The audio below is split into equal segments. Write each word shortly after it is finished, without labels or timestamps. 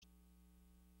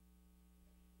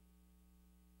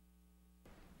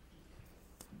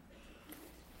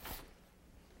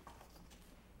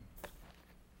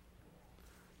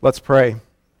Let's pray.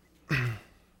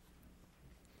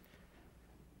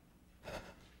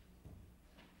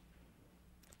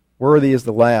 Worthy is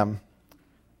the Lamb.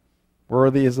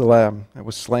 Worthy is the Lamb that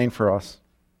was slain for us.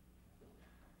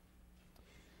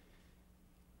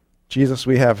 Jesus,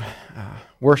 we have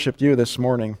worshipped you this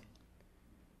morning.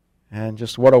 And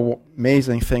just what an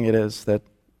amazing thing it is that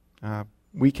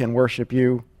we can worship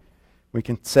you. We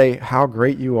can say how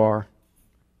great you are,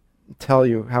 tell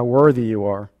you how worthy you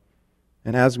are.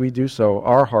 And as we do so,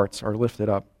 our hearts are lifted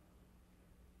up.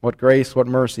 What grace, what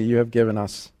mercy you have given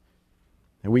us,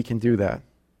 and we can do that.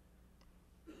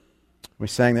 We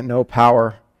sang that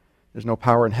there's no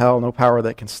power in hell, no power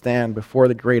that can stand before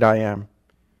the great I am.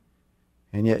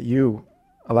 And yet you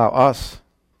allow us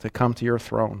to come to your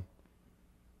throne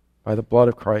by the blood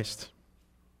of Christ.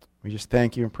 We just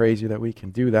thank you and praise you that we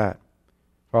can do that.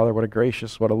 Father, what a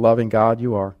gracious, what a loving God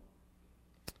you are.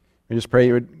 We just pray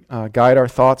you would guide our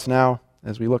thoughts now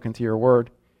as we look into your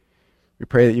word. We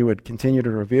pray that you would continue to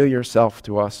reveal yourself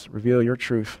to us, reveal your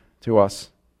truth to us.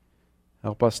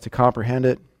 Help us to comprehend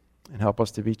it and help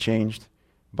us to be changed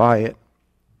by it.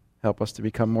 Help us to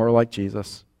become more like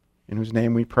Jesus, in whose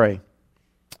name we pray.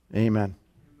 Amen.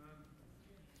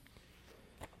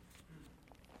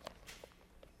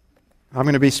 I'm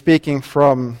going to be speaking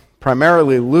from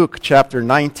primarily Luke chapter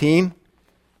 19.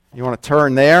 You want to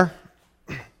turn there?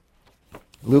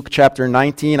 Luke chapter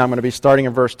 19, I'm going to be starting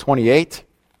in verse 28.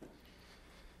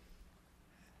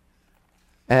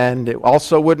 And it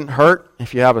also wouldn't hurt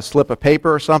if you have a slip of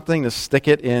paper or something to stick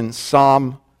it in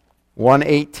Psalm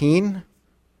 118.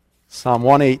 Psalm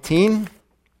 118.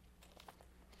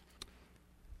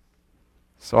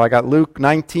 So I got Luke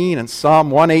 19 and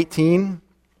Psalm 118.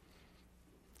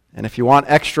 And if you want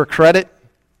extra credit,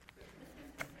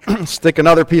 stick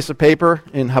another piece of paper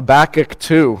in Habakkuk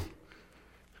 2.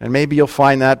 And maybe you'll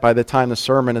find that by the time the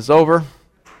sermon is over.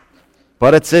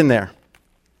 But it's in there.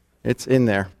 It's in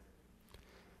there.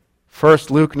 First,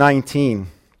 Luke 19.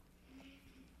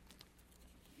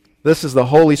 This is the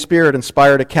Holy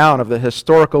Spirit-inspired account of the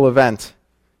historical event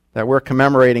that we're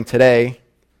commemorating today,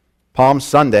 Palm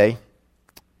Sunday,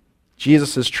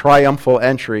 Jesus' triumphal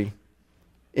entry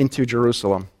into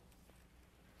Jerusalem.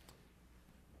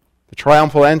 The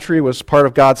triumphal entry was part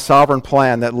of God's sovereign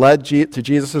plan that led to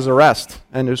Jesus' arrest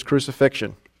and his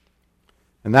crucifixion.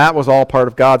 And that was all part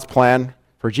of God's plan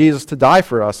for Jesus to die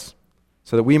for us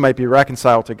so that we might be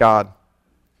reconciled to God.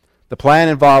 The plan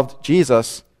involved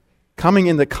Jesus coming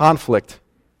into conflict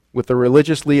with the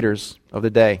religious leaders of the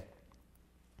day.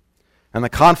 And the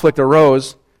conflict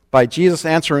arose by Jesus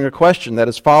answering a question that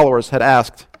his followers had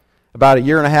asked about a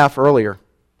year and a half earlier,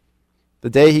 the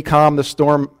day he calmed the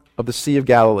storm of the Sea of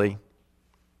Galilee.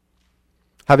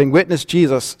 Having witnessed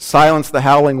Jesus silence the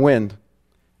howling wind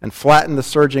and flatten the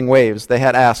surging waves, they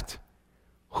had asked,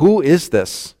 "Who is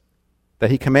this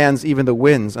that he commands even the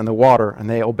winds and the water, and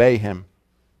they obey him?"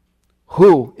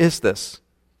 Who is this?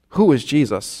 Who is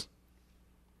Jesus?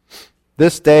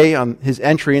 This day, on his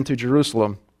entry into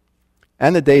Jerusalem,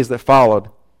 and the days that followed,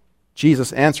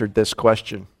 Jesus answered this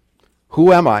question.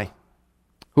 Who am I?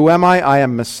 Who am I? I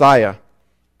am Messiah.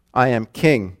 I am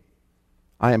King.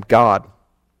 I am God.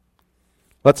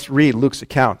 Let's read Luke's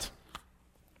account,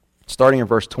 starting in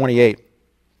verse 28.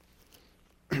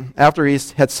 After he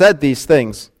had said these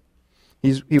things,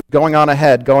 he was going on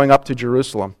ahead, going up to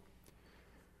Jerusalem.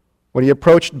 When he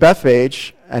approached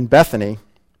Bethphage and Bethany,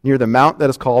 near the mount that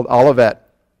is called Olivet,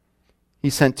 he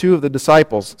sent two of the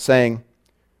disciples, saying,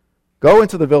 "Go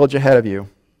into the village ahead of you.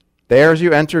 There as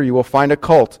you enter, you will find a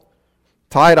colt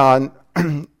tied on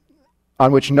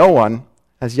which no one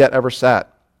has yet ever sat.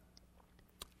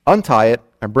 Untie it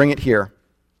and bring it here.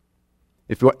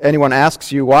 If anyone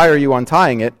asks you, 'Why are you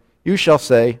untying it?' you shall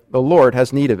say, 'The Lord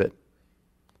has need of it.'"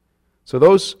 So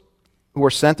those who were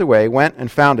sent away went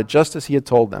and found it just as he had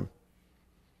told them.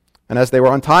 And as they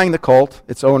were untying the colt,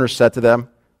 its owners said to them,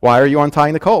 "Why are you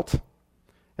untying the colt?"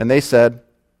 And they said,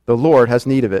 "The Lord has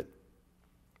need of it."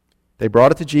 They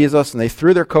brought it to Jesus, and they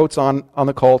threw their coats on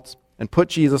the colt and put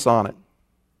Jesus on it.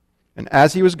 And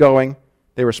as he was going,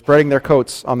 they were spreading their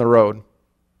coats on the road.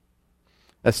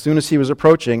 As soon as he was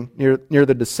approaching near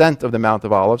the descent of the Mount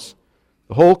of Olives,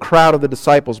 the whole crowd of the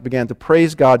disciples began to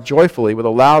praise God joyfully with a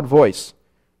loud voice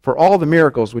for all the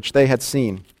miracles which they had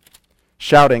seen,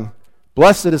 shouting,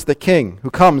 "Blessed is the King who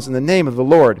comes in the name of the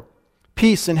Lord,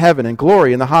 peace in heaven and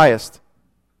glory in the highest."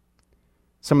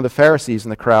 Some of the Pharisees in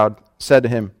the crowd said to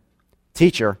him,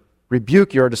 "Teacher,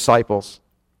 rebuke your disciples."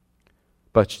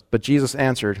 But Jesus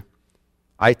answered,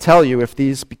 "I tell you, if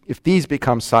these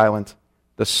become silent,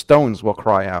 the stones will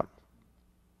cry out."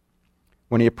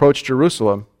 When he approached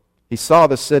Jerusalem, he saw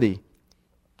the city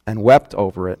and wept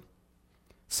over it,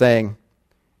 saying,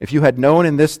 "If you had known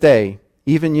in this day,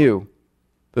 even you,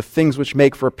 the things which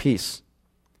make for peace,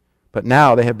 but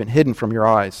now they have been hidden from your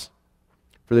eyes.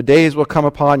 For the days will come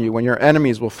upon you when your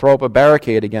enemies will throw up a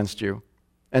barricade against you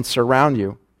and surround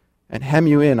you and hem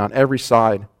you in on every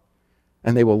side,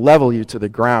 and they will level you to the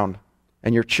ground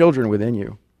and your children within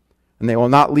you, and they will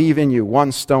not leave in you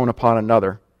one stone upon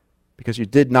another, because you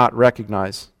did not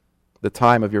recognize the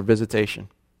time of your visitation."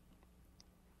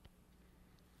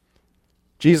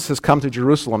 Jesus has come to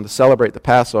Jerusalem to celebrate the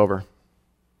Passover.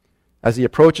 As he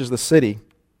approaches the city,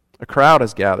 a crowd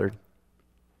has gathered.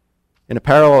 In a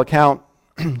parallel account,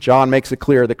 John makes it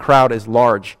clear the crowd is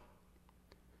large.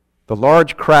 The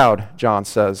large crowd, John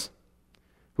says,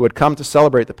 who had come to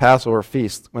celebrate the Passover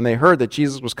feast, when they heard that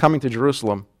Jesus was coming to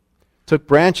Jerusalem, took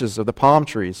branches of the palm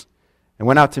trees and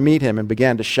went out to meet him and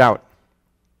began to shout.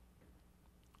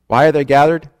 Why are they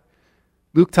gathered?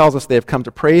 Luke tells us they have come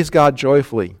to praise God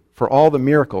joyfully for all the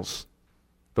miracles,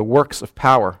 the works of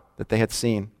power that they had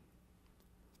seen.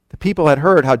 The people had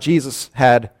heard how Jesus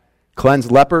had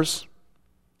cleansed lepers,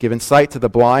 given sight to the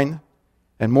blind,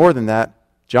 and more than that,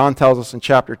 John tells us in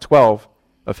chapter 12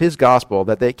 of his gospel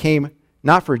that they came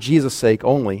not for Jesus' sake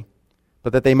only,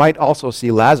 but that they might also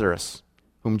see Lazarus,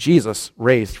 whom Jesus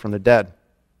raised from the dead.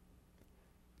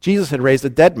 Jesus had raised a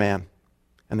dead man,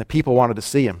 and the people wanted to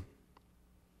see him.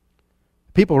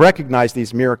 People recognized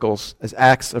these miracles as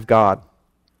acts of God.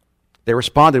 They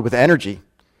responded with energy.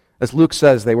 As Luke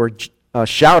says, they were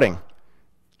shouting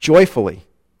joyfully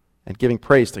and giving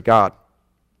praise to God.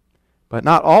 But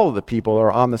not all of the people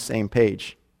are on the same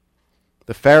page.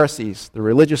 The Pharisees, the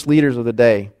religious leaders of the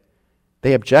day,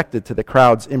 they objected to the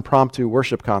crowd's impromptu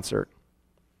worship concert.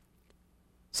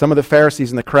 Some of the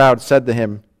Pharisees in the crowd said to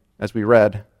him, as we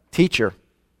read, "Teacher,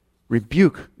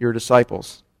 rebuke your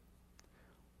disciples."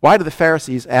 Why do the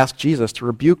Pharisees ask Jesus to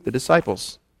rebuke the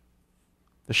disciples?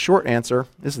 The short answer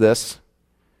is this: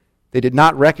 they did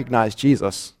not recognize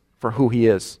Jesus for who he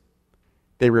is.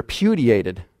 They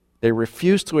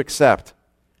refused to accept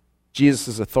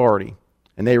Jesus' authority,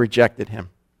 and they rejected him.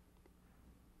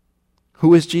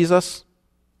 Who is Jesus?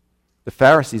 The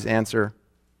Pharisees' answer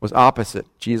was opposite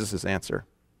Jesus' answer.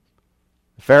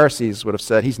 The Pharisees would have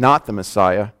said, he's not the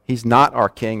Messiah, he's not our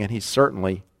king, and he's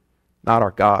certainly not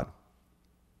our God.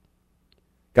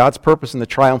 God's purpose in the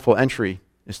triumphal entry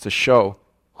is to show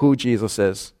who Jesus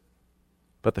is.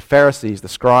 But the Pharisees, the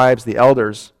scribes, the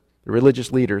elders, the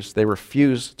religious leaders, they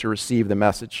refused to receive the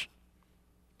message.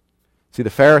 See, the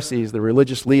Pharisees, the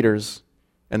religious leaders,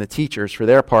 and the teachers, for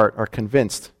their part, are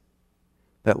convinced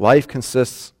that life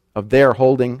consists of their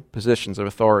holding positions of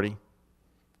authority.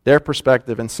 Their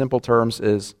perspective, in simple terms,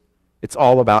 is it's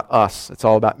all about us, it's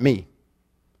all about me.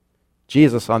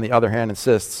 Jesus, on the other hand,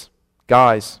 insists,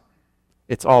 guys,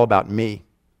 it's all about me.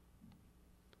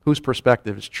 Whose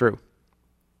perspective is true?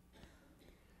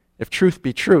 If truth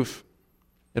be truth,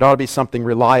 it ought to be something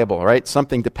reliable, right?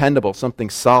 Something dependable, something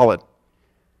solid.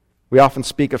 We often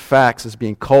speak of facts as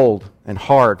being cold and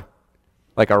hard,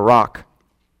 like a rock.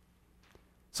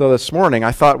 So this morning,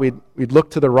 I thought we'd look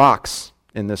to the rocks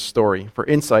in this story for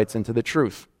insights into the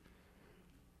truth.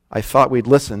 I thought we'd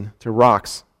listen to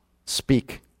rocks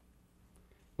speak.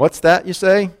 What's that, you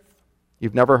say?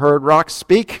 You've never heard rocks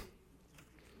speak?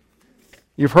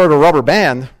 You've heard a rubber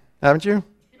band, haven't you?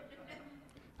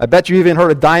 I bet you even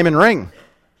heard a diamond ring.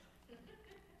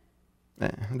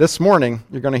 This morning,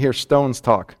 you're going to hear stones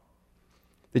talk.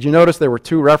 Did you notice there were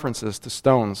two references to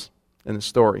stones in the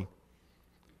story?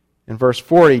 In verse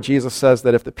 40, Jesus says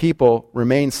that if the people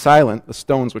remained silent, the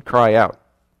stones would cry out.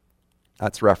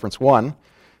 That's reference 1.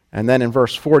 And then in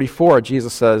verse 44,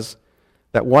 Jesus says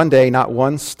that one day not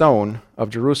one stone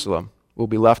of Jerusalem will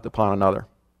be left upon another.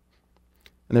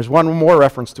 And there's one more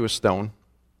reference to a stone.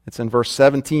 It's in verse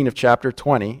 17 of chapter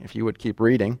 20, if you would keep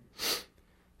reading.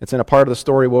 It's in a part of the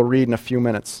story we'll read in a few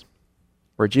minutes,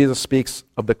 where Jesus speaks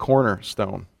of the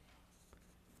cornerstone.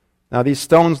 Now, these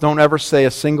stones don't ever say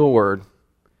a single word,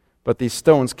 but these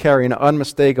stones carry an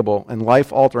unmistakable and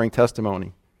life-altering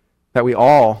testimony that we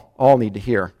all need to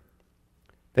hear.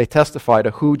 They testify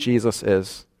to who Jesus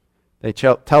is. They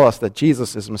tell us that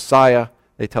Jesus is Messiah.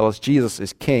 They tell us Jesus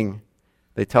is King.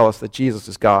 They tell us that Jesus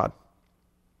is God.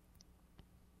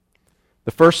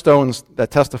 The first stones that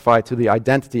testify to the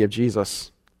identity of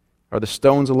Jesus are the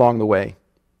stones along the way,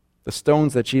 the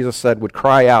stones that Jesus said would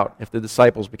cry out if the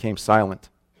disciples became silent.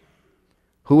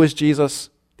 Who is Jesus?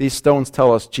 These stones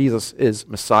tell us Jesus is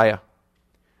Messiah.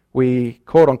 We,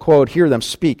 quote unquote, hear them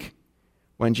speak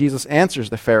when Jesus answers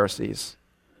the Pharisees.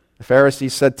 The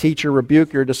Pharisees said, "Teacher,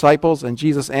 rebuke your disciples," and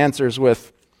Jesus answers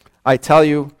with, "I tell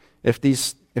you, if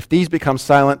these If these become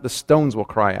silent, the stones will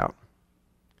cry out.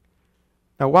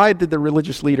 Now, why did the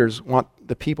religious leaders want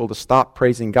the people to stop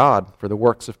praising God for the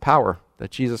works of power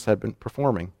that Jesus had been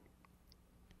performing?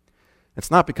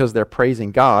 It's not because they're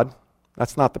praising God.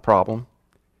 That's not the problem.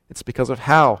 It's because of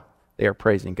how they are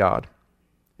praising God.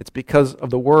 It's because of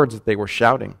the words that they were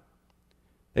shouting.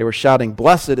 They were shouting,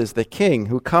 "Blessed is the King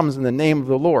who comes in the name of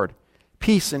the Lord.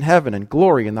 Peace in heaven and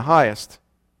glory in the highest."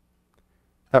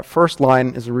 That first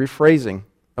line is a rephrasing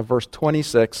of verse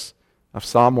 26 of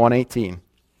Psalm 118.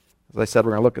 As I said,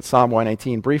 we're going to look at Psalm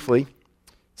 118 briefly.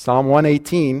 Psalm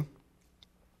 118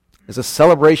 is a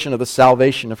celebration of the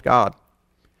salvation of God.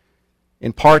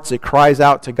 In parts, it cries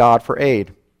out to God for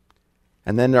aid.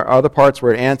 And then there are other parts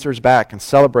where it answers back and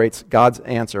celebrates God's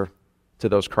answer to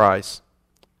those cries.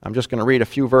 I'm just going to read a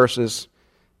few verses,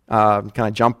 kind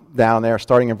of jump down there.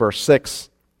 Starting in verse 6,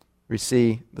 we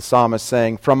see the psalmist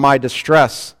saying, "From my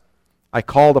distress I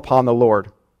called upon the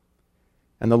Lord,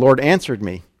 and the Lord answered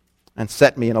me and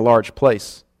set me in a large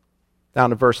place."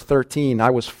 Down to verse 13, "I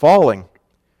was falling,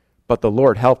 but the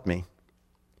Lord helped me."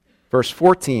 Verse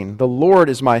 14, "The Lord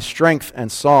is my strength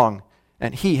and song,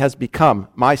 and he has become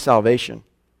my salvation."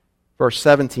 Verse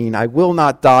 17, "I will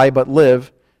not die but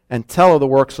live and tell of the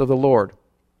works of the Lord."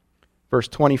 Verse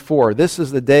 24, "This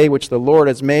is the day which the Lord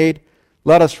has made.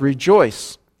 Let us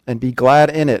rejoice and be glad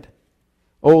in it.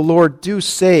 O Lord, do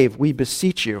save, we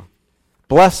beseech you.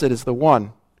 Blessed is the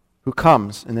one who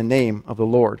comes in the name of the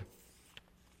Lord."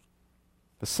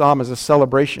 The psalm is a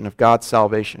celebration of God's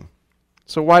salvation.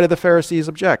 So why did the Pharisees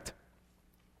object?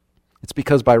 It's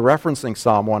because by referencing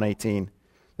Psalm 118,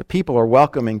 the people are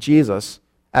welcoming Jesus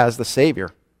as the Savior,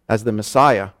 as the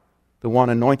Messiah, the one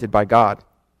anointed by God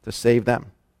to save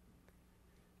them.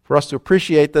 For us to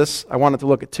appreciate this, I wanted to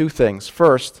look at two things.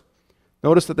 First,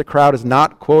 notice that the crowd is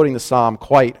not quoting the psalm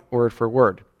quite word for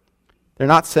word. They're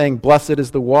not saying, "Blessed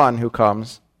is the one who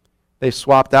comes." They've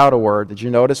swapped out a word. Did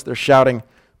you notice? They're shouting,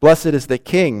 "Blessed is the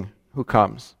King who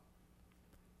comes."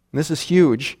 And this is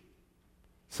huge.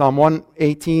 Psalm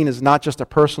 118 is not just a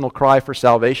personal cry for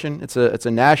salvation. It's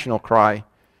a national cry.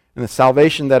 And the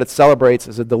salvation that it celebrates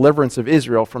is a deliverance of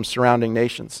Israel from surrounding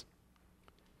nations.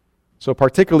 So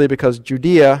particularly because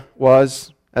Judea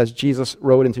was, as Jesus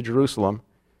rode into Jerusalem,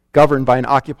 governed by an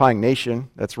occupying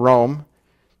nation, that's Rome,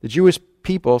 the Jewish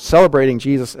people celebrating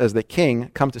Jesus as the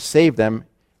King come to save them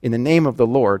in the name of the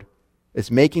Lord is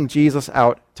making Jesus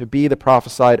out to be the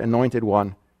prophesied anointed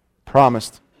one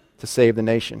promised to save the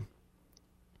nation.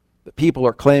 The people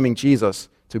are claiming Jesus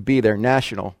to be their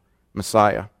national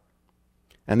Messiah.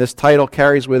 And this title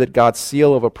carries with it God's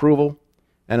seal of approval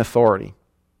and authority.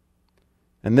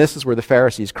 And this is where the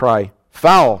Pharisees cry,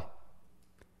 "Foul!"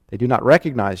 They do not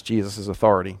recognize Jesus'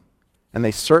 authority, and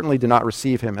they certainly do not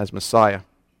receive him as Messiah.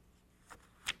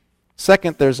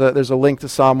 Second, there's a link to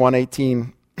Psalm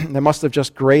 118 that must have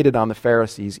just grated on the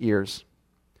Pharisees' ears.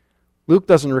 Luke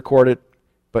doesn't record it,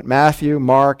 but Matthew,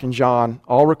 Mark, and John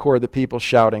all record the people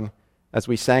shouting, as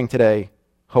we sang today,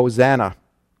 "Hosanna."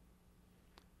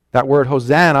 That word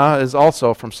Hosanna is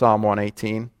also from Psalm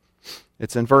 118.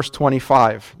 It's in verse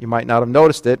 25. You might not have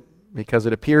noticed it because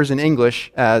it appears in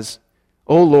English as,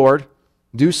 "O Lord,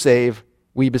 do save,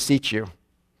 we beseech you."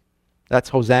 That's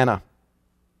Hosanna.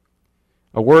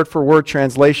 A word-for-word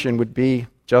translation would be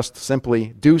just simply,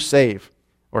 "Do save,"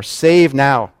 or "Save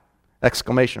now!"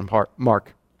 exclamation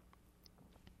mark.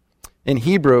 In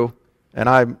Hebrew, and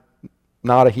I'm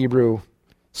not a Hebrew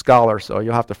scholar, so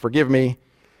you'll have to forgive me,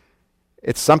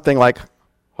 it's something like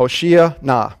Hoshea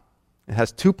na. It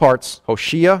has two parts,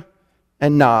 Hoshea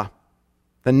and na.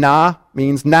 The na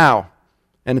means now,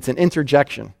 and it's an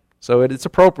interjection. So it's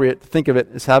appropriate to think of it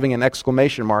as having an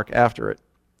exclamation mark after it.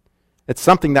 It's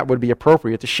something that would be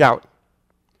appropriate to shout.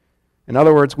 In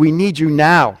other words, we need you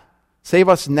now. Save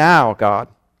us now, God.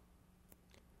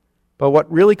 But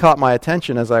what really caught my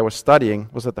attention as I was studying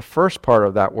was that the first part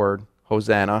of that word,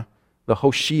 Hosanna, the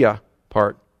Hoshea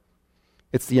part,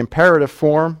 it's the imperative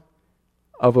form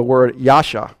of the word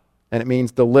Yasha, and it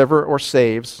means deliver or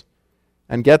saves.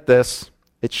 And get this,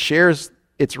 it shares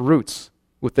its roots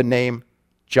with the name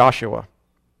Joshua.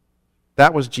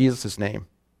 That was Jesus' name.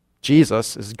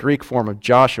 Jesus is the Greek form of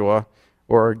Joshua,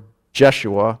 or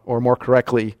Jeshua, or more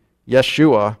correctly,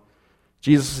 Yeshua.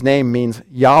 Jesus' name means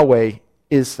Yahweh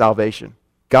is salvation.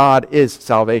 God is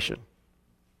salvation.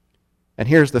 And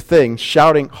here's the thing,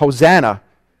 shouting Hosanna,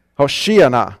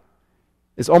 Hoshiana,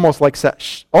 is almost like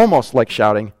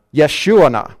shouting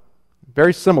Yeshuana.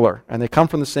 Very similar, and they come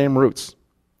from the same roots.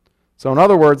 So in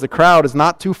other words, the crowd is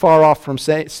not too far off from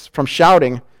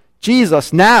shouting,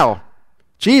 "Jesus now!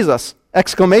 Jesus!"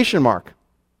 exclamation mark.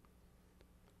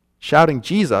 Shouting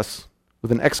Jesus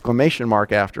with an exclamation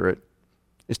mark after it,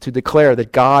 is to declare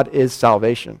that God is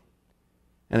salvation.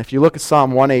 And if you look at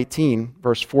Psalm 118,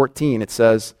 verse 14, it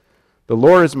says, "The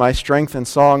Lord is my strength and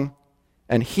song,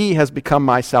 and he has become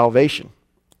my salvation."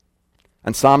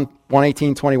 And Psalm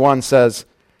 118:21 says,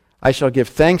 "I shall give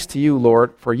thanks to you,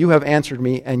 Lord, for you have answered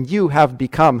me, and you have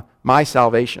become my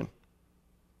salvation."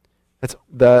 That's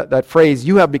that phrase,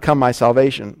 "you have become my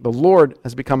salvation," the Lord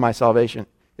has become my salvation.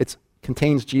 It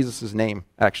contains Jesus' name,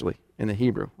 actually, in the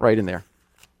Hebrew, right in there.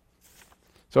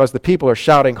 So as the people are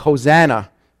shouting, "Hosanna,"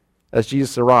 as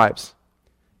Jesus arrives,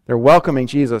 they're welcoming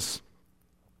Jesus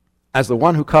as the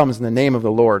one who comes in the name of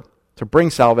the Lord to bring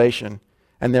salvation.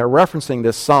 And they're referencing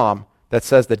this psalm that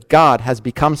says that God has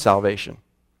become salvation.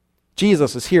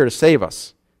 Jesus is here to save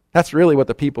us. That's really what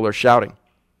the people are shouting.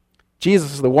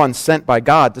 Jesus is the one sent by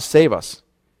God to save us.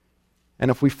 And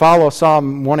if we follow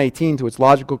Psalm 118 to its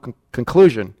logical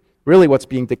conclusion, really what's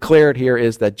being declared here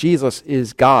is that Jesus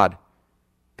is God.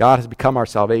 God has become our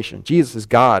salvation. Jesus is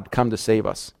God, come to save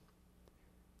us.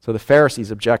 So the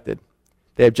Pharisees objected.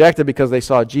 They objected because they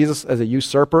saw Jesus as a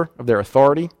usurper of their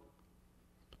authority.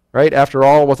 Right? After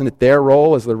all, wasn't it their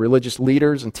role as the religious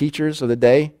leaders and teachers of the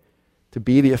day to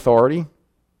be the authority?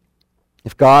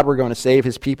 If God were going to save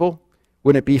his people,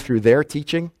 wouldn't it be through their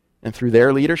teaching and through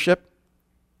their leadership?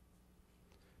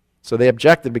 So they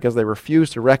objected because they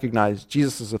refused to recognize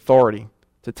Jesus' authority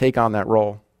to take on that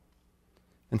role.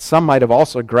 And some might have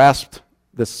also grasped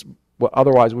this, what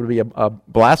otherwise would be a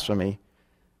blasphemy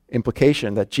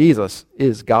implication that Jesus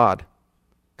is God,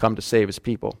 come to save his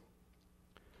people.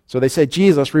 So they say,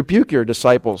 "Jesus, rebuke your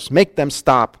disciples, make them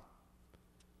stop."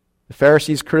 The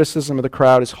Pharisees' criticism of the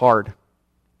crowd is hard.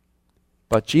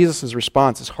 But Jesus'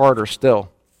 response is harder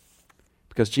still.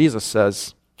 Because Jesus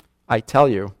says, "I tell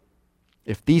you,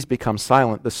 if these become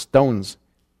silent, the stones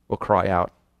will cry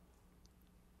out."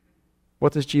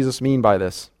 What does Jesus mean by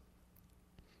this?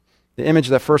 The image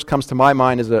that first comes to my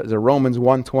mind is a Romans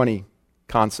 1:20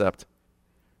 concept.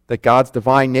 That God's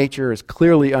divine nature is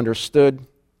clearly understood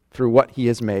through what he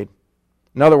has made.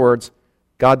 In other words,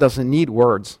 God doesn't need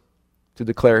words to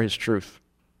declare his truth.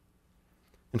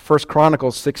 In 1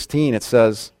 Chronicles 16 it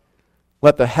says,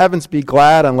 "Let the heavens be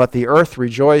glad and let the earth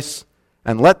rejoice,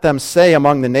 and let them say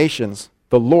among the nations,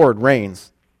 the Lord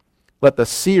reigns. Let the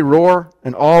sea roar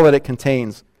and all that it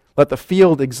contains. Let the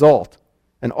field exult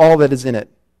and all that is in it.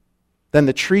 Then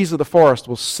the trees of the forest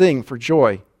will sing for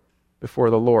joy before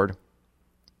the Lord."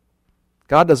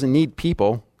 God doesn't need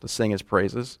people to sing his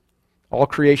praises. All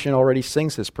creation already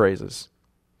sings his praises.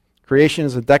 Creation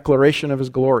is a declaration of his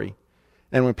glory.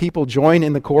 And when people join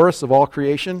in the chorus of all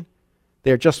creation,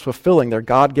 they are just fulfilling their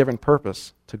God-given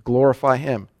purpose to glorify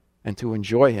him and to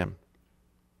enjoy him.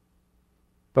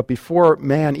 But before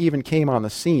man even came on the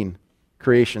scene,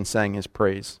 creation sang his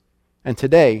praise. And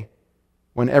today,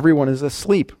 when everyone is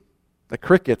asleep, the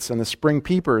crickets and the spring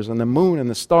peepers and the moon and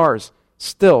the stars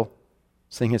still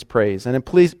sing his praise. And in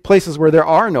places where there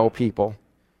are no people,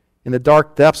 in the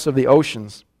dark depths of the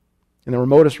oceans, in the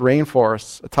remotest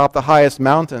rainforests, atop the highest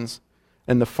mountains,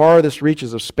 and the farthest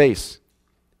reaches of space,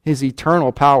 his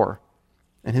eternal power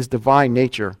and his divine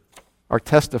nature are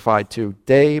testified to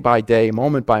day by day,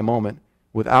 moment by moment,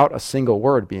 without a single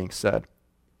word being said.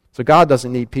 So God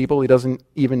doesn't need people. He doesn't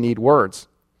even need words.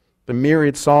 The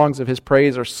myriad songs of his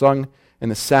praise are sung in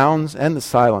the sounds and the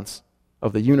silence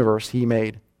of the universe he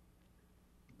made.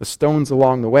 The stones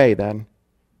along the way, then,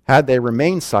 had they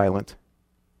remained silent,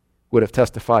 would have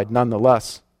testified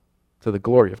nonetheless to the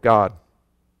glory of God.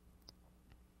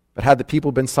 But had the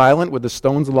people been silent, would the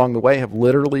stones along the way have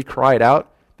literally cried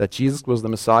out that Jesus was the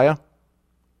Messiah?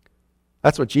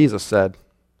 That's what Jesus said,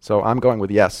 so I'm going with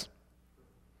yes.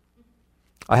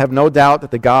 I have no doubt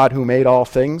that the God who made all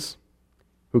things,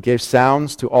 who gave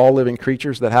sounds to all living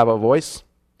creatures that have a voice,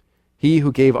 he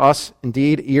who gave us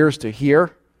indeed ears to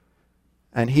hear,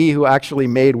 and he who actually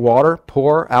made water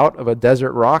pour out of a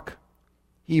desert rock,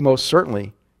 he most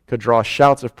certainly could draw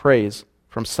shouts of praise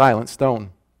from silent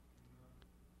stone.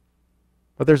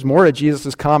 But there's more to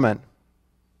Jesus' comment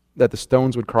that the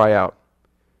stones would cry out.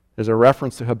 There's a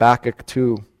reference to Habakkuk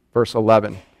 2, verse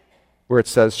 11, where it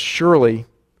says, "Surely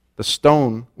the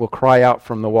stone will cry out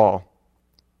from the wall."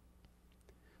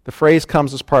 The phrase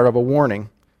comes as part of a warning.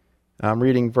 I'm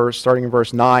reading starting in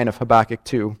verse 9 of Habakkuk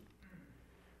 2.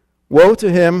 "Woe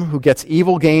to him who gets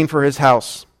evil gain for his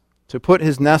house, to put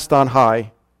his nest on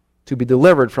high, to be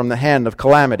delivered from the hand of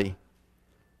calamity.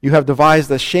 You have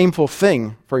devised a shameful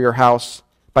thing for your house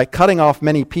by cutting off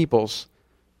many peoples,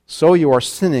 so you are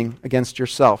sinning against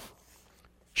yourself.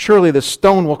 Surely the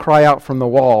stone will cry out from the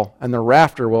wall, and the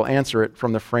rafter will answer it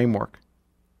from the framework."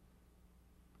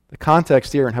 The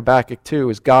context here in Habakkuk 2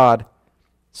 is God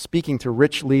speaking to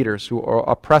rich leaders who are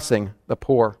oppressing the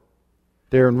poor.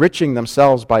 They're enriching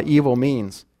themselves by evil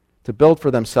means to build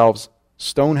for themselves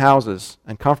stone houses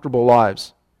and comfortable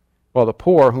lives, while the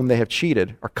poor whom they have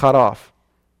cheated are cut off,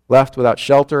 left without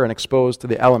shelter and exposed to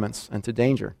the elements and to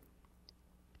danger.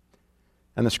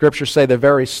 And the scriptures say the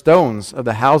very stones of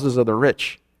the houses of the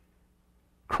rich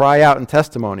cry out in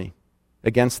testimony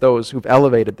against those who've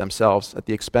elevated themselves at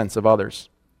the expense of others.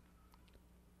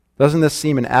 Doesn't this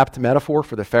seem an apt metaphor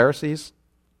for the Pharisees?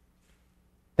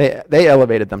 They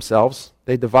elevated themselves.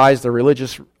 They devised a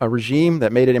religious regime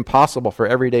that made it impossible for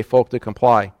everyday folk to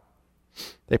comply.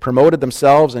 They promoted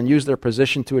themselves and used their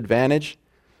position to advantage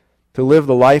to live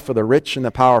the life of the rich and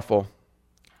the powerful,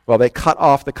 while they cut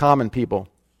off the common people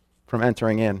from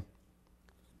entering in.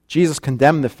 Jesus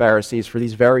condemned the Pharisees for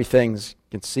these very things.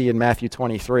 You can see in Matthew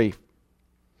 23,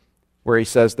 where he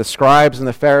says, "The scribes and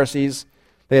the Pharisees,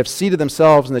 they have seated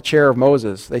themselves in the chair of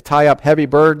Moses. They tie up heavy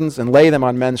burdens and lay them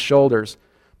on men's shoulders,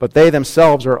 but they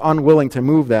themselves are unwilling to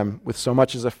move them with so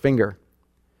much as a finger.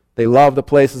 They love the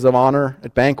places of honor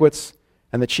at banquets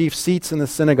and the chief seats in the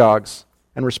synagogues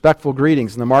and respectful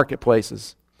greetings in the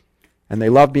marketplaces. And they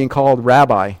love being called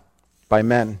rabbi by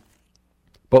men.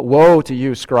 But woe to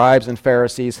you, scribes and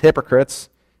Pharisees, hypocrites,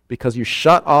 because you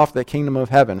shut off the kingdom of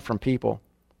heaven from people.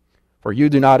 For you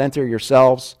do not enter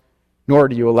yourselves, nor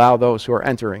do you allow those who are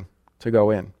entering to go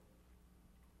in."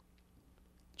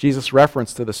 Jesus'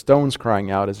 reference to the stones crying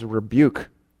out is a rebuke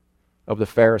of the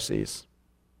Pharisees.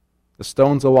 The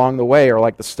stones along the way are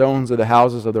like the stones of the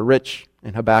houses of the rich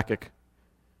in Habakkuk.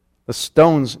 The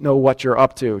stones know what you're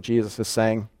up to, Jesus is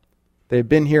saying. They've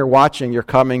been here watching your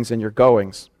comings and your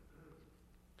goings.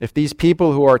 If these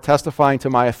people who are testifying to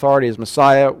my authority as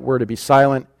Messiah were to be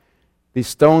silent, these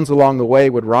stones along the way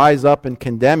would rise up and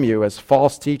condemn you as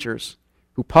false teachers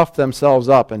who puff themselves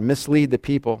up and mislead the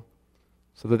people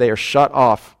so that they are shut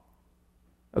off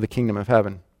of the kingdom of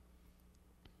heaven.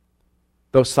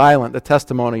 Though silent, the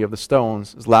testimony of the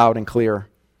stones is loud and clear.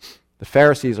 The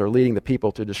Pharisees are leading the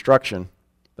people to destruction.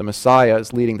 The Messiah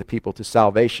is leading the people to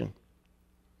salvation.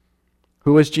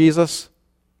 Who is Jesus?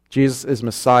 Jesus is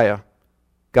Messiah,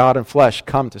 God in flesh,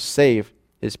 come to save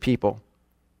his people.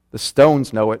 The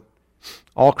stones know it.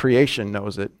 All creation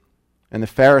knows it. And the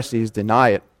Pharisees deny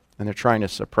it, and they're trying to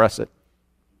suppress it.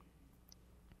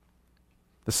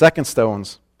 The second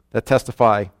stones that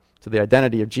testify to the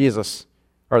identity of Jesus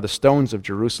are the stones of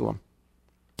Jerusalem.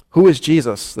 Who is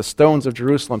Jesus? The stones of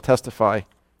Jerusalem testify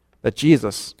that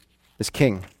Jesus is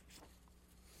king.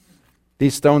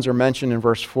 These stones are mentioned in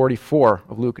verse 44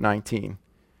 of Luke 19,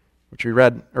 which we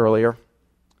read earlier.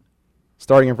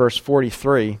 Starting in verse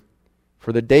 43,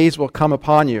 "For the days will come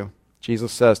upon you,"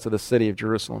 Jesus says to the city of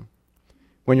Jerusalem,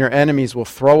 "when your enemies will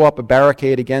throw up a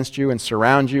barricade against you and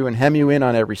surround you and hem you in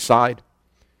on every side.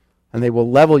 And they will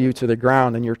level you to the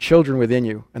ground and your children within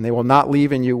you, and they will not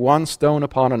leave in you one stone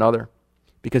upon another,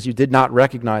 because you did not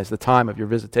recognize the time of your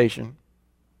visitation."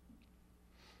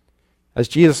 As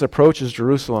Jesus approaches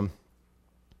Jerusalem,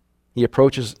 he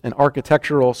approaches an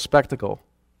architectural spectacle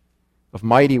of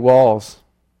mighty walls,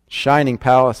 shining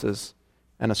palaces,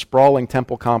 and a sprawling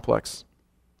temple complex.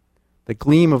 The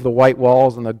gleam of the white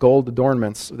walls and the gold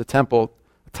adornments of the temple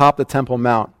atop the Temple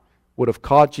Mount would have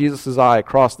caught Jesus' eye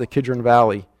across the Kidron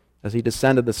Valley as he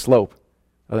descended the slope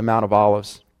of the Mount of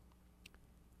Olives.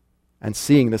 And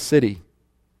seeing the city,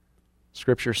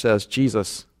 Scripture says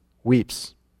Jesus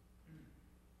weeps.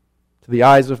 To the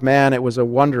eyes of man, it was a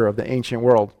wonder of the ancient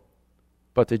world,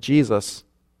 but to Jesus,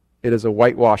 it is a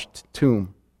whitewashed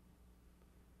tomb.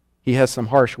 He has some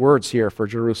harsh words here for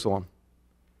Jerusalem.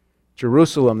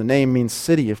 Jerusalem, the name means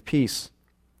city of peace,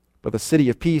 but the city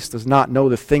of peace does not know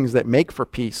the things that make for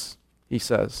peace, he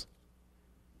says.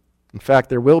 In fact,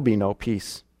 there will be no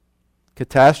peace.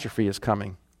 Catastrophe is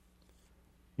coming.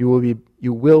 You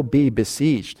will be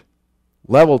besieged,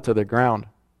 leveled to the ground,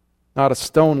 not a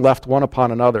stone left one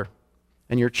upon another,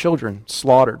 and your children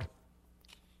slaughtered.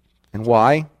 And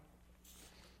why?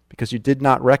 Because you did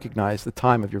not recognize the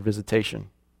time of your visitation.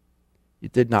 You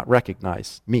did not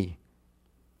recognize me.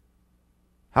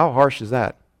 How harsh is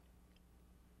that?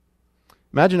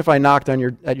 Imagine if I knocked at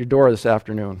your door this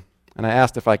afternoon and I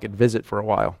asked if I could visit for a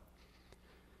while.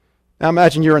 Now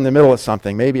imagine you're in the middle of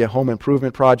something, maybe a home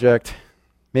improvement project,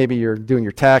 maybe you're doing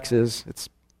your taxes.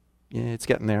 It's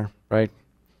getting there, right?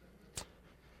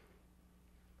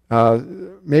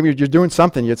 Maybe you're doing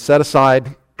something you'd set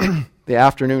aside the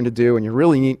afternoon to do, and you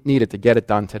really need it to get it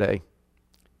done today.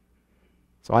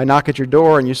 So I knock at your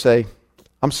door and you say,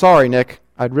 "I'm sorry, Nick,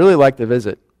 I'd really like to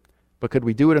visit, but could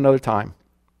we do it another time?"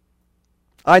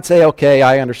 I'd say, "Okay,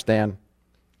 I understand.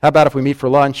 How about if we meet for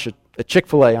lunch at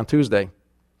Chick-fil-A on Tuesday?"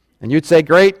 And you'd say,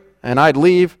 great, and I'd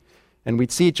leave, and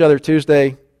we'd see each other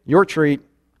Tuesday, your treat,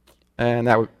 and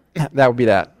that would be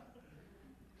that.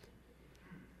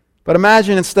 But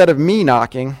imagine instead of me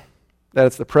knocking, that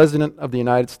it's the President of the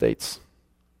United States.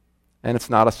 And it's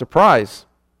not a surprise.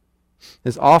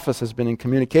 His office has been in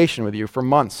communication with you for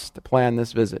months to plan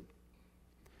this visit.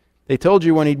 They told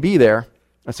you when he'd be there.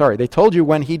 They told you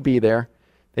when he'd be there.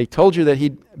 They told you that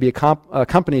he'd be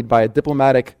accompanied by a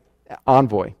diplomatic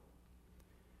envoy.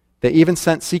 They even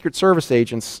sent Secret Service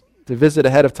agents to visit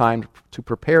ahead of time to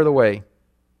prepare the way.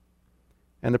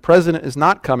 And the president is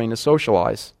not coming to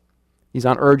socialize. He's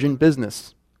on urgent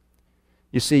business.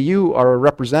 You see, you are a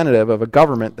representative of a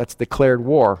government that's declared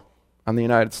war on the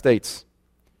United States.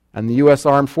 And the U.S.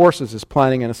 Armed Forces is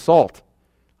planning an assault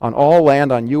on all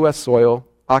land on U.S. soil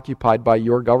occupied by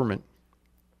your government,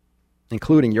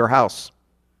 including your house.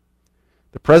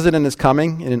 The president is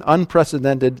coming in an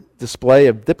unprecedented display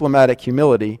of diplomatic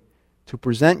humility to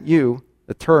present you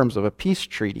the terms of a peace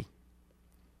treaty,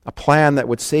 a plan that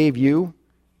would save you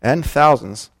and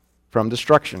thousands from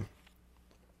destruction.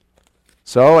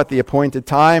 So, at the appointed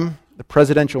time, the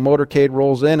presidential motorcade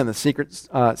rolls in and the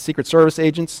Secret Service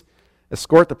agents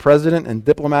escort the president and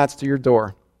diplomats to your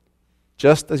door,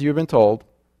 just as you've been told.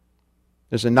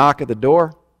 There's a knock at the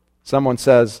door. Someone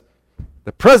says,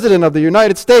 "The President of the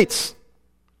United States."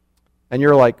 And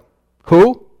you're like,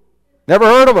 "Who? Never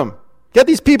heard of him. Get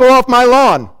these people off my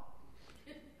lawn."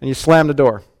 And you slam the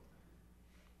door.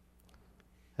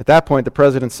 At that point, the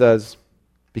president says,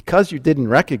 "Because you didn't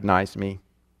recognize me,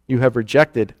 you have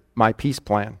rejected my peace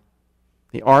plan.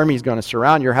 The army is going to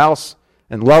surround your house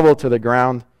and level it to the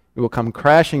ground. It will come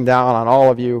crashing down on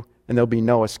all of you, and there'll be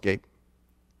no escape."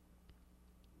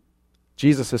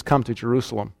 Jesus has come to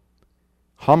Jerusalem,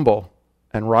 humble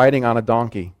and riding on a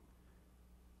donkey,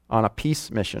 on a peace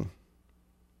mission.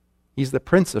 He's the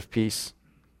Prince of Peace,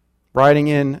 riding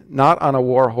in not on a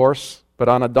war horse, but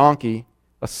on a donkey,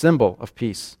 a symbol of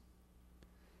peace.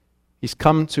 He's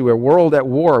come to a world at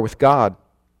war with God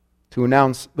to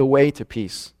announce the way to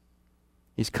peace.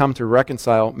 He's come to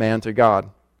reconcile man to God.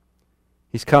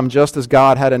 He's come just as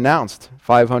God had announced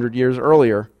 500 years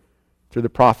earlier through the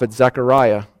prophet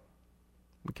Zechariah.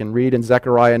 We can read in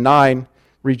Zechariah 9,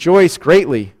 "Rejoice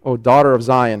greatly, O daughter of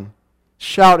Zion.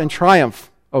 Shout in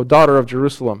triumph, O daughter of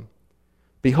Jerusalem.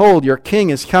 Behold, your king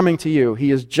is coming to you.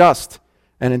 He is just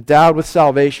and endowed with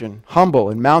salvation, humble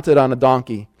and mounted on a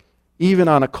donkey, even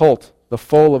on a colt, the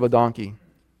foal of a donkey."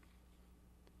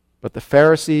 But the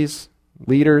Pharisees,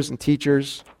 leaders and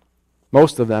teachers,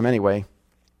 most of them anyway,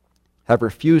 have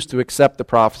refused to accept the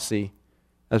prophecy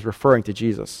as referring to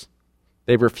Jesus.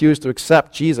 They've refused to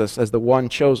accept Jesus as the one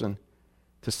chosen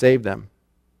to save them.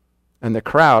 And the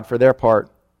crowd, for their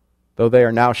part, though they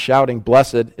are now shouting,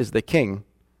 "Blessed is the King,"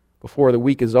 before the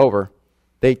week is over,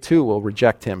 they too will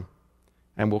reject him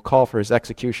and will call for his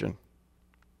execution.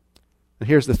 And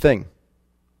here's the thing.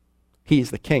 He's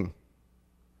the King.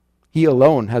 He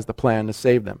alone has the plan to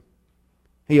save them.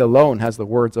 He alone has the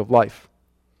words of life.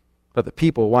 But the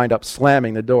people wind up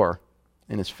slamming the door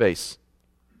in his face.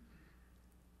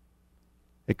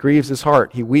 It grieves his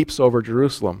heart. He weeps over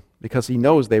Jerusalem because he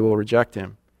knows they will reject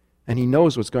him. And he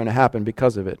knows what's going to happen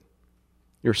because of it.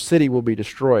 Your city will be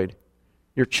destroyed.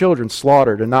 Your children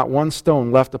slaughtered, and not one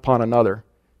stone left upon another,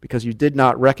 because you did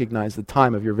not recognize the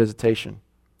time of your visitation.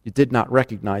 You did not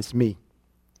recognize me.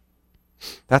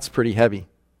 That's pretty heavy.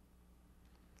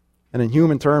 And in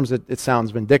human terms, it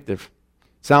sounds vindictive.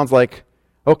 It sounds like,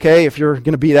 okay, if you're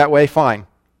going to be that way, fine.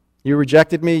 You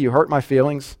rejected me, you hurt my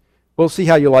feelings. We'll see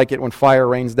how you like it when fire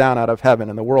rains down out of heaven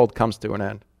and the world comes to an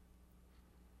end.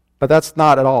 But that's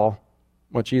not at all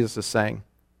what Jesus is saying.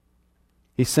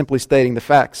 He's simply stating the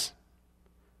facts.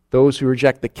 Those who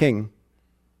reject the King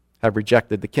have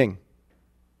rejected the King.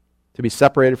 To be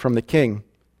separated from the King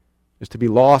is to be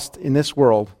lost in this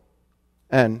world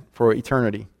and for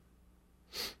eternity.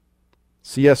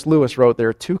 C.S. Lewis wrote, "There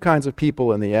are two kinds of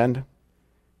people in the end.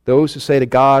 Those who say to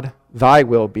God, 'Thy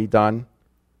will be done,'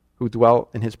 who dwell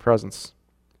in his presence.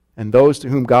 And those to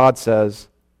whom God says,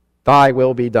 'Thy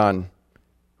will be done,'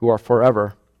 who are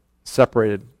forever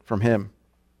separated from him."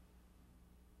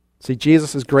 See,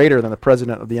 Jesus is greater than the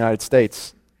President of the United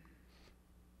States.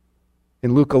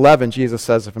 In Luke 11, Jesus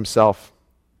says of himself,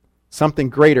 "Something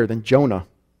greater than Jonah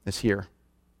is here."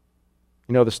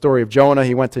 You know the story of Jonah.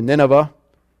 He went to Nineveh,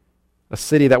 a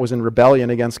city that was in rebellion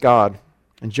against God.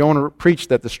 And Jonah preached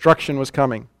that destruction was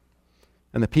coming.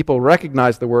 And the people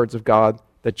recognized the words of God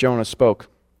that Jonah spoke.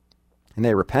 And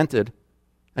they repented,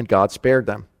 and God spared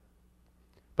them.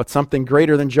 But something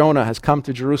greater than Jonah has come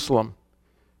to Jerusalem,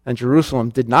 and Jerusalem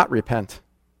did not repent.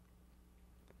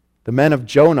 The men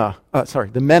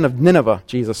of Nineveh,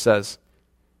 Jesus says,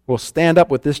 will stand up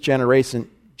with this generation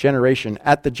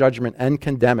at the judgment and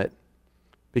condemn it,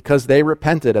 because they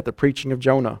repented at the preaching of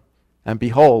Jonah. And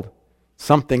behold,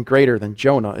 something greater than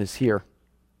Jonah is here.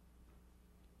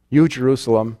 You,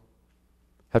 Jerusalem,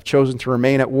 have chosen to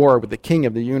remain at war with the King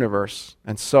of the universe,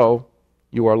 and so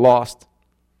you are lost.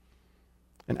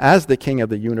 And as the King of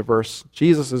the universe,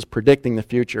 Jesus is predicting the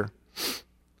future,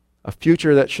 a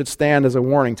future that should stand as a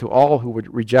warning to all who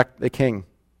would reject the King.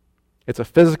 It's a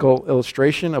physical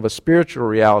illustration of a spiritual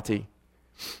reality.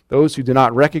 Those who do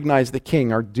not recognize the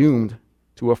King are doomed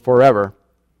to a forever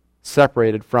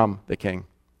separated from the King.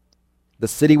 The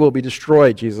city will be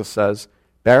destroyed, Jesus says,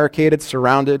 barricaded,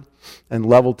 surrounded, and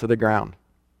leveled to the ground.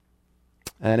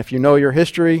 And if you know your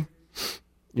history,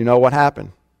 you know what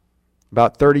happened.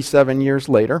 About 37 years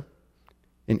later,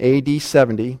 in AD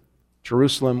 70,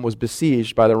 Jerusalem was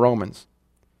besieged by the Romans.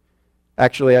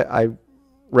 Actually, I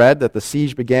read that the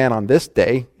siege began on this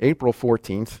day, April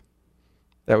 14th.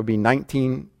 That would be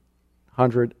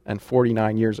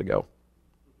 1949 years ago.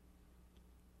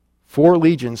 4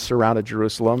 legions surrounded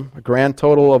Jerusalem, a grand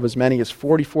total of as many as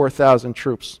 44,000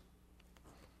 troops.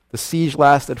 The siege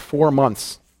lasted 4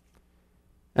 months.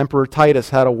 Emperor Titus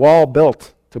had a wall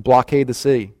built to blockade the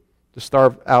city, to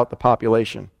starve out the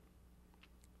population.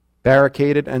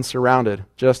 Barricaded and surrounded,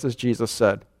 just as Jesus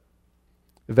said.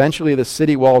 Eventually the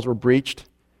city walls were breached,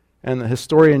 and the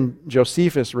historian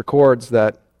Josephus records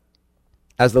that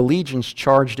as the legions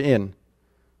charged in,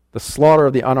 the slaughter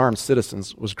of the unarmed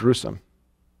citizens was gruesome.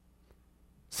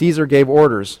 Caesar gave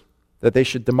orders that they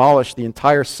should demolish the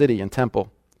entire city and temple,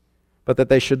 but that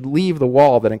they should leave the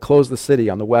wall that enclosed the city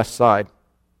on the west side.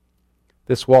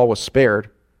 This wall was spared,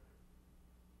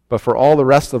 but for all the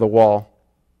rest of the wall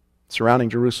surrounding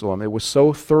Jerusalem, it was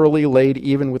so thoroughly laid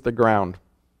even with the ground.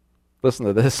 Listen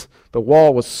to this. The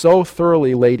wall was so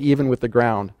thoroughly laid even with the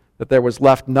ground that there was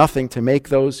left nothing to make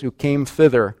those who came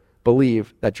thither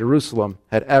believe that Jerusalem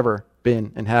had ever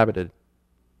been inhabited.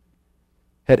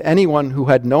 Had anyone who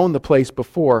had known the place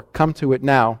before come to it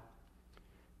now,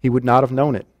 he would not have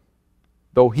known it.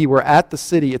 Though he were at the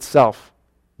city itself,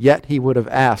 yet he would have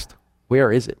asked,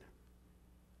 "Where is it?"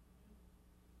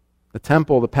 The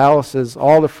temple, the palaces,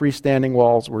 all the freestanding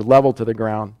walls were leveled to the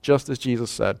ground, just as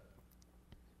Jesus said.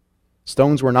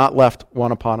 Stones were not left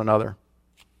one upon another.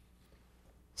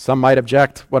 Some might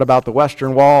object, what about the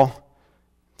Western Wall?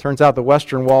 Turns out the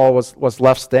Western Wall was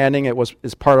left standing. It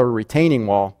is part of a retaining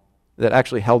wall that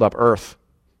actually held up earth.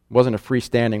 It wasn't a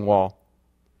freestanding wall.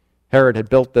 Herod had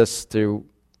built this to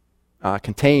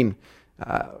contain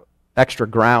extra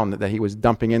ground that he was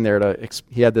dumping in there.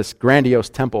 He had this grandiose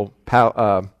temple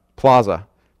plaza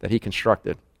that he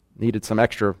constructed. Needed some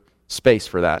extra space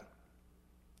for that.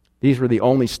 These were the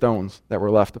only stones that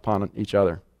were left upon each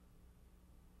other.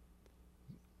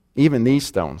 Even these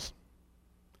stones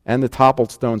and the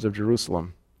toppled stones of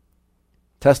Jerusalem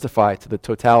testify to the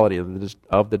totality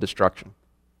of the destruction.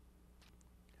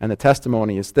 And the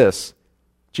testimony is this: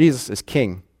 Jesus is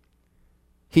King,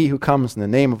 he who comes in the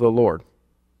name of the Lord.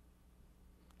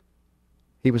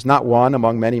 He was not one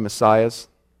among many messiahs.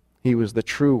 He was the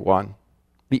true one,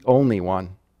 the only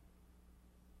one.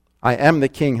 I am the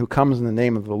King who comes in the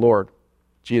name of the Lord,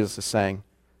 Jesus is saying.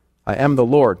 I am the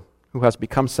Lord who has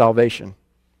become salvation.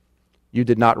 You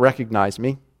did not recognize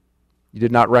me. You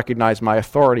did not recognize my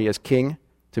authority as King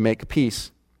to make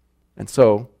peace, and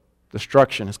so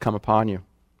destruction has come upon you.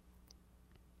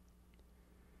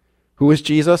 Who is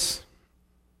Jesus?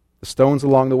 The stones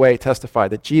along the way testify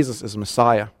that Jesus is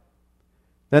Messiah.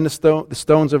 Then the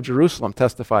stones of Jerusalem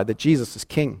testify that Jesus is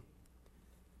King.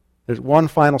 There's one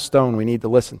final stone we need to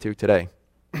listen to today.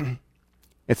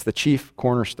 It's the chief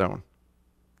cornerstone.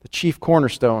 The chief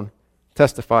cornerstone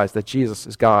testifies that Jesus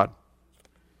is God.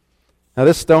 Now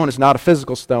this stone is not a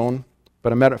physical stone,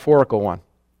 but a metaphorical one.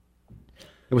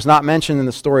 It was not mentioned in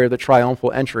the story of the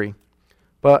triumphal entry,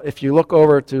 but if you look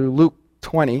over to Luke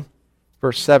 20,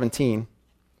 verse 17,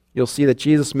 you'll see that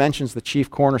Jesus mentions the chief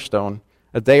cornerstone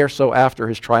a day or so after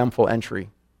his triumphal entry,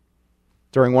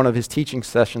 during one of his teaching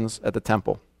sessions at the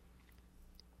temple.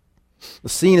 The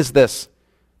scene is this: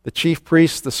 the chief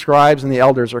priests, the scribes, and the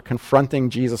elders are confronting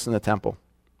Jesus in the temple.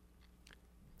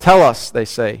 Tell us, they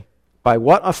say, by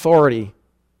what authority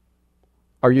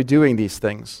are you doing these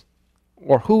things?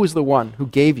 Or who is the one who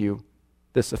gave you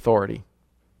this authority?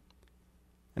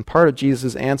 And part of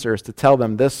Jesus' answer is to tell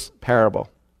them this parable.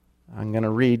 I'm going to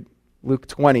read Luke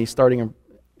 20, starting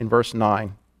in verse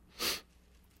 9.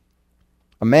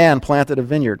 A man planted a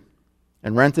vineyard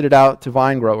and rented it out to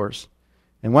vine growers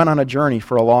and went on a journey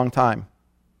for a long time.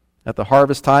 At the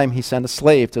harvest time, he sent a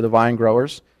slave to the vine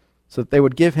growers so that they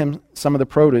would give him some of the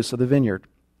produce of the vineyard.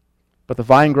 But the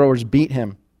vine growers beat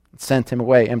him and sent him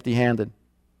away empty-handed.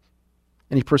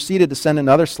 And he proceeded to send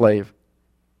another slave,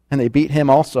 and they beat him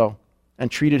also and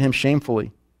treated him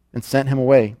shamefully and sent him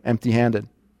away empty-handed.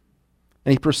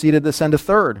 And he proceeded to send a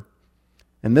third,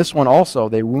 and this one also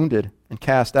they wounded and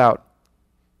cast out.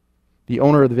 The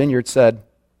owner of the vineyard said,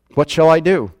 "What shall I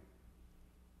do?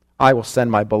 I will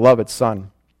send my beloved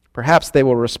son. Perhaps they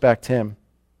will respect him."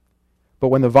 But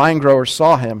when the vine growers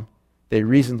saw him, they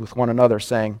reasoned with one another,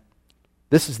 saying,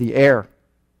 "This is the heir.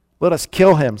 Let us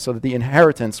kill him so that the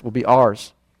inheritance will be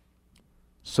ours."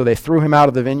 So they threw him out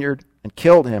of the vineyard and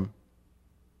killed him.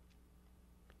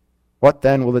 What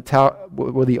then will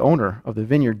the owner of the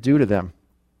vineyard do to them?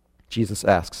 Jesus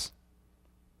asks.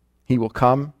 He will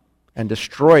come and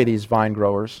destroy these vine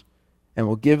growers and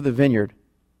will give the vineyard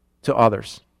to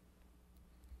others.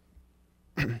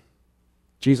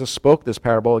 Jesus spoke this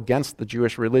parable against the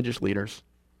Jewish religious leaders,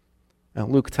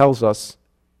 and Luke tells us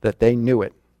that they knew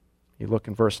it. You look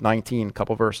in verse 19, a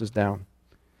couple verses down.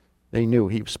 They knew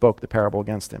he spoke the parable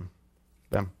against them.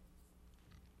 The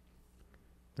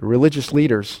religious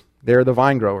leaders, they're the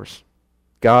vine growers.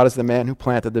 God is the man who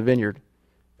planted the vineyard.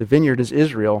 The vineyard is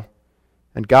Israel,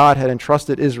 and God had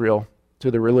entrusted Israel to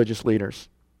the religious leaders.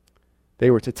 They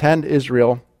were to tend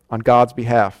Israel on God's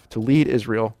behalf, to lead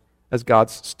Israel as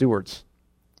God's stewards.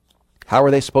 How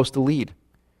are they supposed to lead?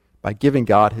 By giving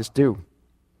God his due.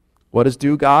 What is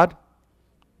due God?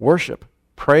 Worship,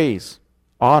 praise,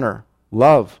 honor,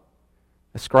 love,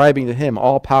 ascribing to him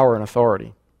all power and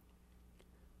authority.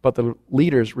 But the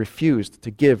leaders refused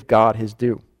to give God his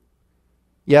due.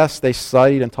 Yes, they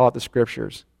studied and taught the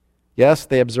scriptures. Yes,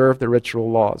 they observed the ritual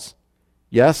laws.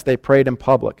 Yes, they prayed in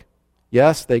public.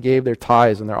 Yes, they gave their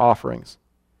tithes and their offerings.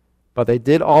 But they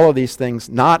did all of these things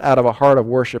not out of a heart of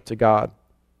worship to God.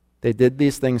 They did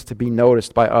these things to be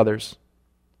noticed by others.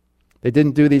 They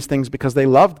didn't do these things because they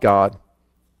loved God.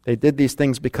 They did these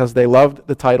things because they loved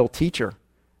the title teacher,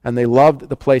 and they loved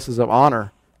the places of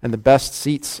honor and the best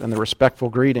seats and the respectful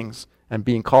greetings and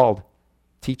being called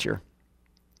teacher.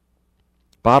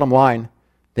 Bottom line,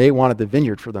 they wanted the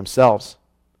vineyard for themselves.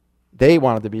 They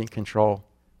wanted to be in control.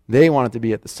 They wanted to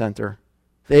be at the center.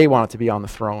 They wanted to be on the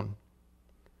throne.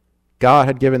 God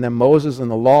had given them Moses and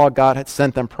the law. God had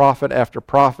sent them prophet after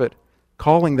prophet,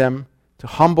 calling them to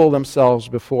humble themselves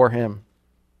before him.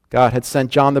 God had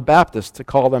sent John the Baptist to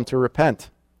call them to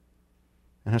repent.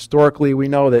 And historically, we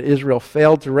know that Israel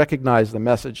failed to recognize the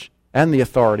message and the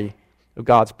authority of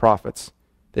God's prophets.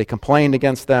 They complained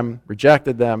against them,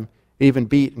 rejected them, even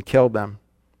beat and killed them.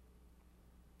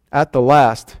 At the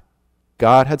last,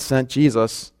 God had sent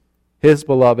Jesus, his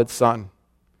beloved Son.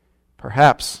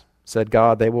 Perhaps, said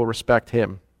God, they will respect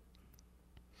him.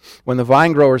 When the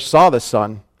vine growers saw the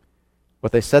Son,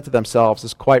 what they said to themselves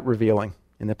is quite revealing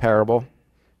in the parable.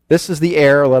 This is the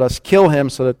heir, let us kill him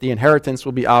so that the inheritance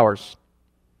will be ours.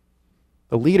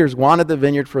 The leaders wanted the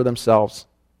vineyard for themselves.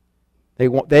 They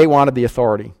wanted the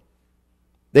authority.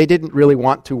 They didn't really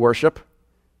want to worship.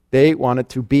 They wanted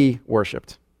to be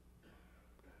worshipped.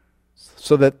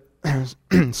 So,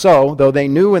 though they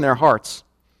knew in their hearts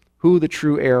who the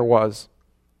true heir was,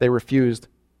 they refused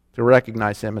to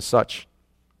recognize him as such.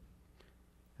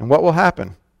 And what will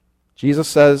happen? Jesus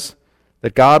says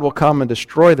that God will come and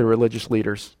destroy the religious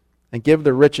leaders and give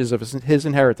the riches of his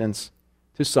inheritance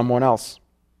to someone else.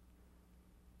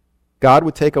 God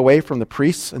would take away from the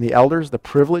priests and the elders the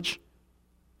privilege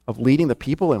of leading the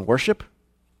people in worship?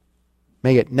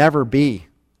 May it never be,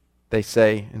 they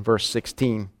say in verse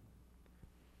 16.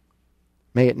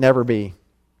 May it never be.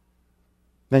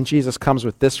 Then Jesus comes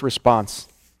with this response.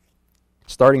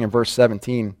 Starting in verse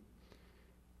 17, it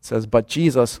says, "But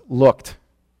Jesus looked."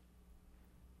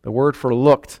 The word for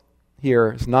looked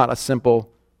here is not a simple,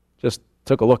 just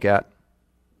took a look at.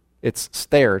 It's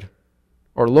stared,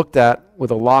 or looked at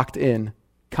with a locked-in,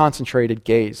 concentrated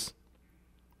gaze.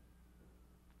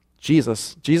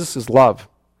 Jesus' love.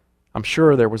 I'm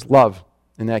sure there was love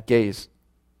in that gaze.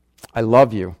 I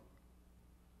love you.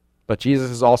 But Jesus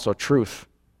is also truth.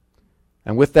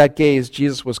 And with that gaze,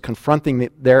 Jesus was confronting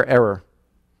their error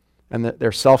and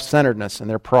their self-centeredness and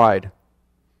their pride.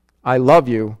 I love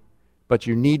you, but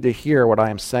you need to hear what I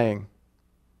am saying.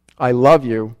 I love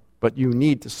you, but you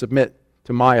need to submit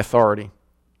to my authority.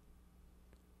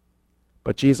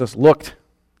 But Jesus looked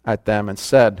at them and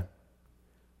said,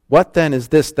 "What then is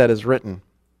this that is written?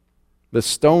 The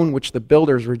stone which the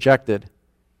builders rejected,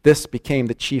 this became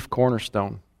the chief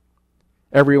cornerstone.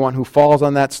 Everyone who falls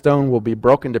on that stone will be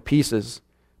broken to pieces,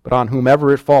 but on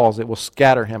whomever it falls, it will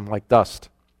scatter him like dust."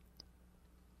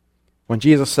 When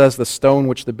Jesus says the stone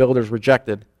which the builders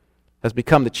rejected has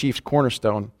become the chief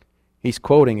cornerstone, He's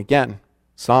quoting again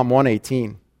Psalm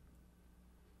 118,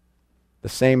 the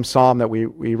same psalm that we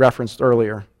referenced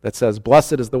earlier that says,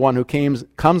 "Blessed is the one who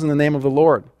comes in the name of the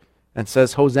Lord," and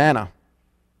says, "Hosanna."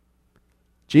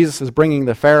 Jesus is bringing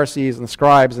the Pharisees and the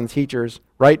scribes and teachers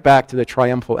right back to the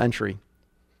triumphal entry,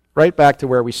 right back to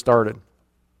where we started.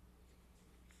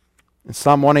 In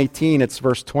Psalm 118, it's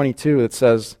verse 22, it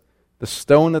says, "The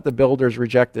stone that the builders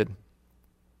rejected."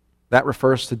 That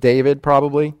refers to David,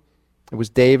 probably. It was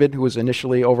David who was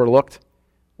initially overlooked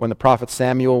when the prophet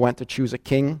Samuel went to choose a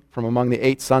king from among the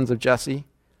 8 sons of Jesse.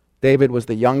 David was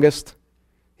the youngest.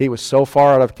 He was so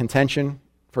far out of contention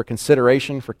for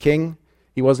consideration for king,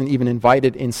 he wasn't even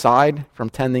invited inside from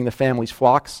tending the family's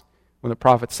flocks when the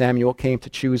prophet Samuel came to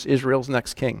choose Israel's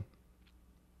next king.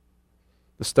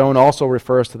 The stone also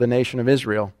refers to the nation of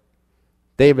Israel.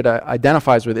 David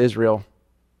identifies with Israel.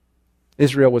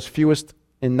 Israel was fewest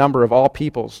in number of all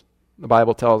peoples, the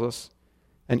Bible tells us,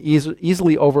 and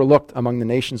easily overlooked among the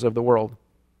nations of the world.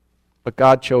 But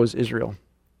God chose Israel.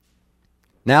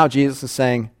 Now Jesus is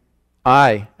saying,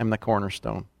 "I am the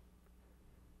cornerstone."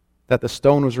 That the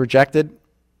stone was rejected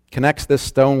connects this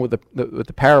stone with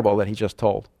the parable that he just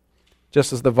told.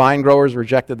 Just as the vine growers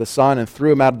rejected the son and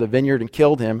threw him out of the vineyard and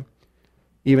killed him,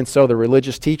 even so the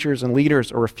religious teachers and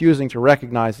leaders are refusing to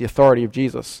recognize the authority of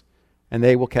Jesus, and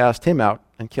they will cast him out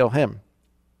and kill him.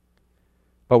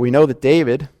 But we know that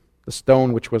David, the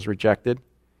stone which was rejected,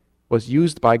 was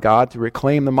used by God to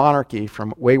reclaim the monarchy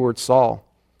from wayward Saul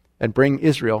and bring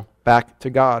Israel back to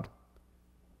God.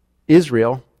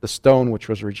 Israel, the stone which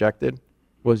was rejected,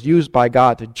 was used by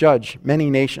God to judge many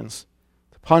nations,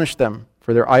 to punish them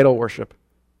for their idol worship,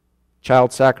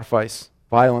 child sacrifice,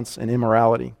 violence, and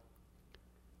immorality.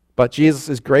 But Jesus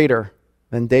is greater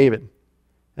than David,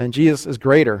 and Jesus is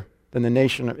greater than the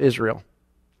nation of Israel.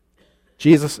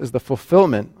 Jesus is the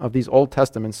fulfillment of these Old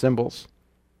Testament symbols.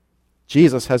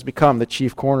 Jesus has become the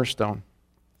chief cornerstone.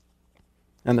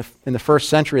 And in the first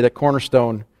century, that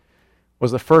cornerstone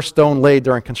was the first stone laid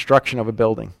during construction of a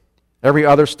building. Every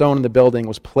other stone in the building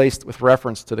was placed with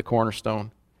reference to the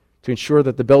cornerstone to ensure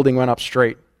that the building went up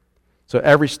straight. So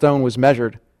every stone was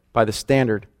measured by the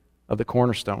standard of the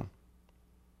cornerstone.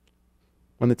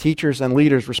 When the teachers and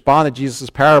leaders responded to Jesus'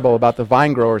 parable about the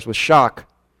vine growers with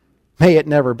shock, "May it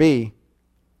never be,"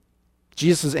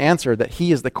 Jesus' answer that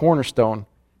he is the cornerstone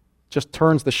just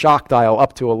turns the shock dial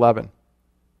up to 11.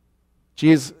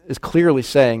 Jesus is clearly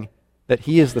saying that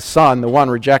he is the son, the one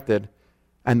rejected,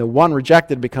 and the one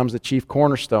rejected becomes the chief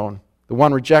cornerstone. The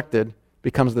one rejected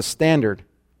becomes the standard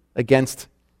against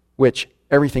which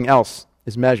everything else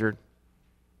is measured.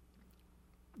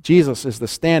 Jesus is the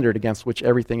standard against which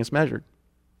everything is measured.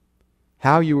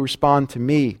 How you respond to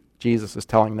me, Jesus is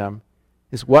telling them,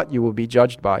 is what you will be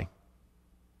judged by.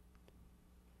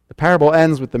 The parable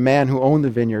ends with the man who owned the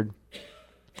vineyard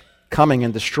coming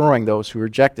and destroying those who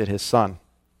rejected his son.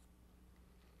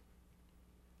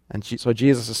 And so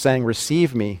Jesus is saying,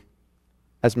 "Receive me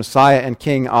as Messiah and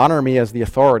King, honor me as the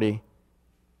authority,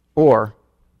 or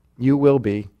you will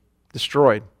be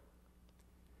destroyed."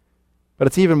 But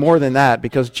it's even more than that,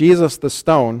 because Jesus, the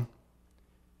stone,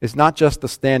 is not just the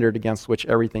standard against which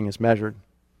everything is measured.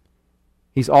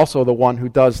 He's also the one who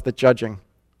does the judging.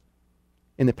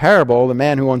 In the parable, the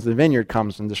man who owns the vineyard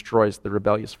comes and destroys the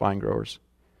rebellious vine growers.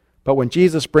 But when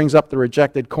Jesus brings up the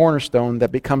rejected cornerstone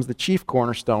that becomes the chief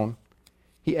cornerstone,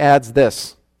 he adds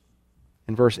this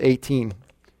in verse 18.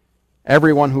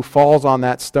 "Everyone who falls on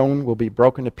that stone will be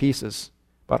broken to pieces,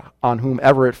 but on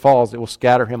whomever it falls, it will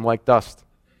scatter him like dust."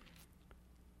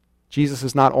 Jesus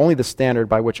is not only the standard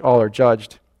by which all are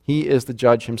judged, he is the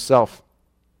judge himself.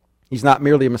 He's not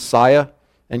merely a Messiah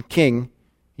and King.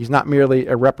 He's not merely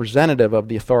a representative of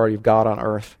the authority of God on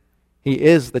earth. He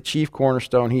is the chief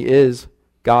cornerstone. He is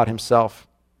God himself.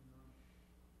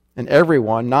 And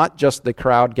everyone, not just the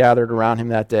crowd gathered around him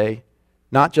that day,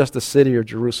 not just the city of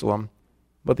Jerusalem,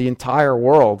 but the entire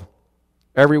world,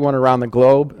 everyone around the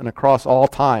globe and across all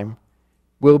time,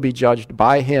 will be judged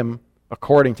by him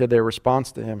according to their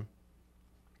response to him.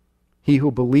 He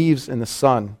who believes in the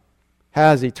Son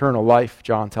has eternal life,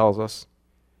 John tells us.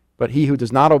 But he who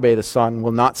does not obey the Son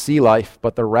will not see life,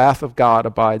 but the wrath of God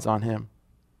abides on him.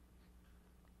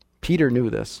 Peter knew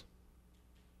this.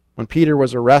 When Peter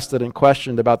was arrested and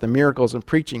questioned about the miracles and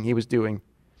preaching he was doing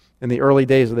in the early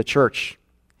days of the church,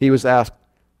 he was asked,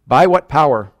 "By what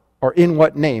power or in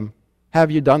what name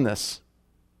have you done this?"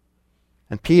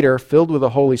 And Peter, filled with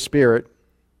the Holy Spirit,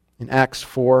 in Acts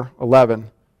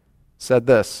 4:11, said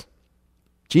this,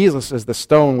 "Jesus is the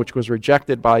stone which was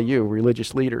rejected by you,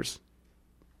 religious leaders,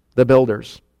 the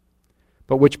builders,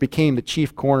 but which became the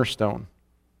chief cornerstone."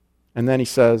 And then he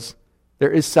says,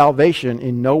 There is salvation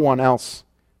in no one else,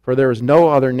 for there is no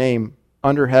other name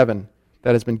under heaven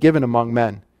that has been given among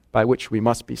men by which we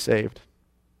must be saved.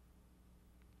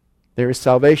 There is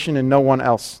salvation in no one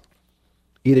else.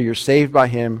 Either you're saved by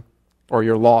him or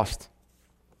you're lost.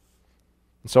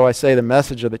 And so I say the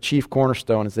message of the chief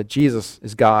cornerstone is that Jesus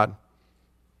is God.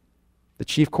 The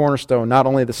chief cornerstone, not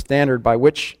only the standard by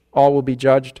which all will be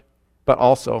judged, but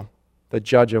also the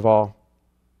judge of all.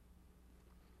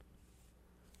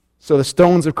 So the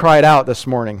stones have cried out this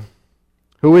morning.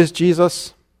 Who is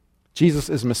Jesus? Jesus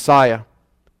is Messiah.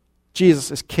 Jesus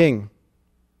is King.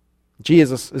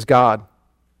 Jesus is God.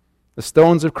 The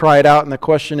stones have cried out, and the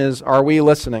question is, are we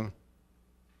listening?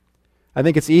 I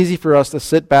think it's easy for us to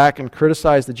sit back and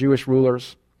criticize the Jewish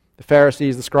rulers, the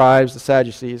Pharisees, the scribes, the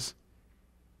Sadducees.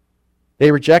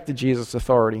 They rejected Jesus'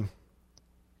 authority.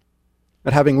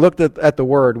 But having looked at the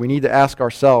Word, we need to ask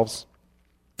ourselves,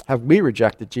 have we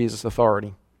rejected Jesus'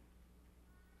 authority?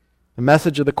 The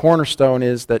message of the cornerstone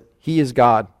is that He is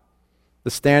God, the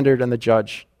standard and the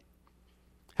judge.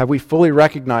 Have we fully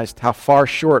recognized how far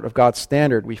short of God's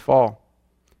standard we fall?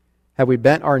 Have we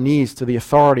bent our knees to the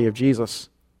authority of Jesus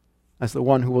as the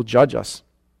one who will judge us?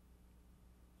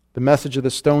 The message of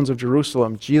the stones of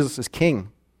Jerusalem, Jesus is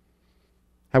King.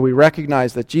 Have we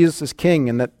recognized that Jesus is King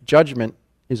and that judgment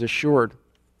is assured?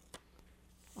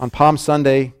 On Palm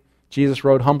Sunday, Jesus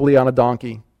rode humbly on a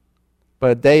donkey, but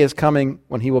a day is coming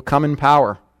when He will come in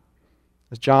power.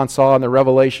 As John saw in the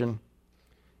Revelation,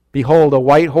 behold, a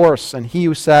white horse, and He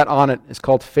who sat on it is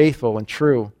called Faithful and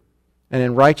True, and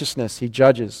in righteousness He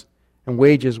judges and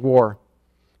wages war.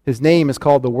 His name is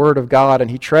called the Word of God,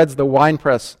 and He treads the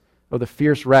winepress of the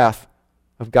fierce wrath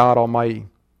of God Almighty.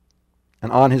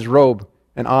 And on His robe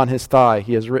and on His thigh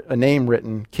He has a name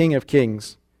written, King of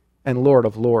Kings and Lord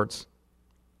of Lords.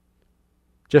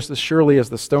 Just as surely as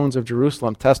the stones of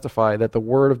Jerusalem testify that the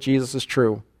word of Jesus is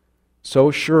true,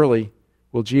 so surely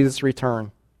will Jesus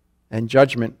return, and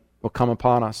judgment will come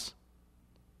upon us.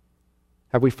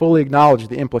 Have we fully acknowledged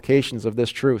the implications of this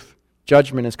truth?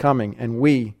 Judgment is coming, and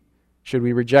we, should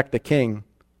we reject the King,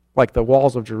 like the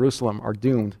walls of Jerusalem, are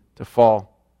doomed to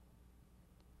fall.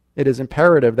 It is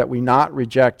imperative that we not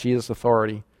reject Jesus'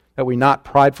 authority, that we not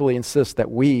pridefully insist that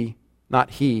we,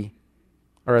 not He,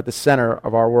 are at the center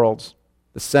of our worlds,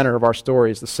 the center of our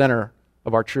stories, the center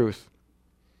of our truth.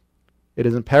 It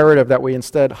is imperative that we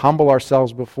instead humble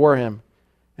ourselves before Him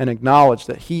and acknowledge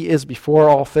that He is before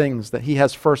all things, that He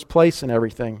has first place in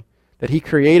everything, that He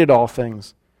created all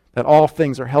things, that all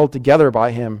things are held together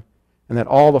by Him, and that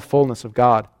all the fullness of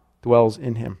God dwells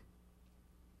in Him.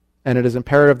 And it is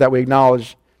imperative that we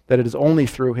acknowledge that it is only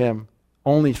through Him,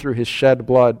 only through His shed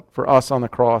blood for us on the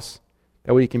cross,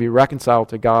 that we can be reconciled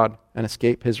to God and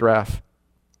escape His wrath.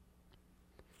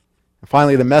 And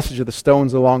finally, the message of the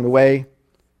stones along the way,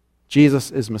 Jesus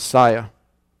is Messiah.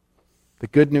 The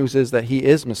good news is that He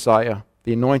is Messiah,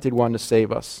 the anointed one to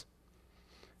save us.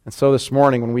 And so this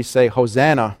morning when we say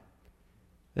Hosanna,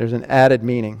 there's an added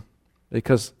meaning,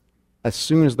 because as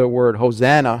soon as the word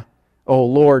Hosanna, O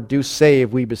Lord, do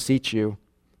save, we beseech you,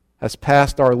 has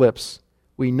passed our lips,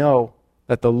 we know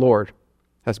that the Lord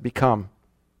has become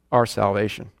our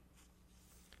salvation.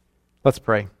 Let's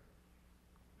pray.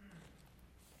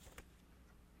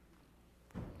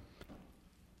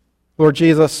 Lord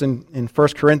Jesus, in 1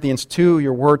 Corinthians 2,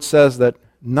 your word says that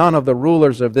none of the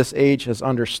rulers of this age has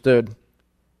understood.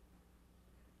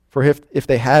 For if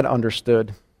they had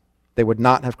understood, they would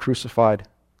not have crucified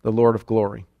the Lord of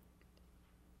glory.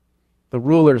 The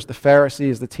rulers, the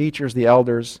Pharisees, the teachers, the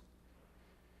elders,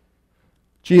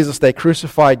 Jesus, they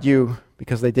crucified you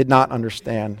because they did not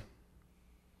understand.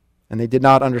 And they did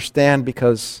not understand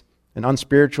because an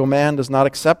unspiritual man does not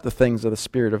accept the things of the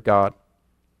Spirit of God.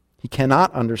 He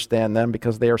cannot understand them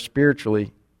because they are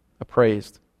spiritually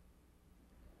appraised.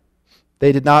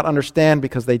 They did not understand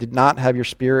because they did not have your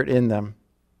Spirit in them.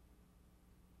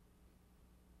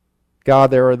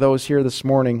 God, there are those here this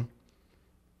morning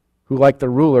who, like the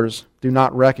rulers, do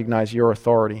not recognize your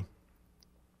authority.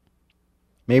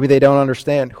 Maybe they don't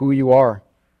understand who you are.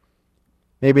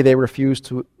 Maybe they refuse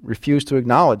to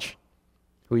acknowledge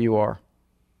who you are.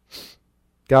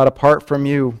 God, apart from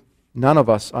you, none of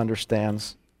us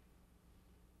understands.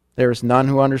 There is none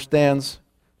who understands,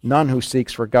 none who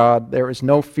seeks for God. There is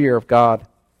no fear of God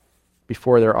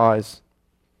before their eyes.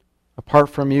 Apart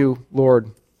from you,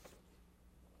 Lord,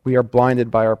 we are blinded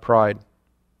by our pride.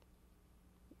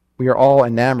 We are all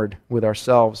enamored with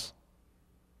ourselves.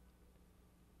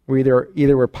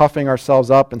 Either we're puffing ourselves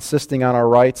up, insisting on our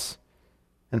rights,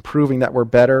 and proving that we're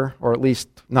better, or at least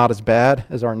not as bad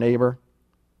as our neighbor,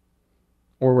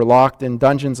 or we're locked in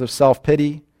dungeons of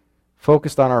self-pity,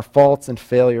 focused on our faults and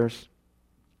failures.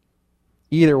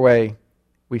 Either way,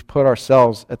 we've put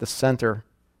ourselves at the center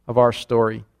of our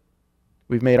story.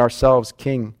 We've made ourselves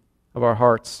king of our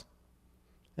hearts,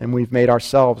 and we've made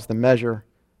ourselves the measure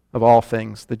of all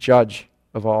things, the judge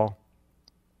of all.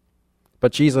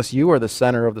 But Jesus, you are the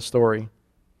center of the story.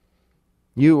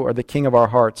 You are the king of our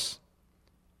hearts.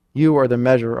 You are the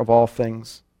measure of all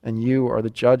things, and you are the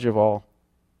judge of all.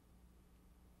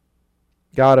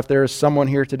 God, if there is someone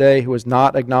here today who has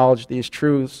not acknowledged these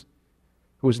truths,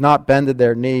 who has not bended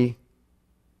their knee,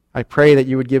 I pray that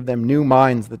you would give them new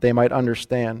minds that they might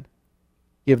understand.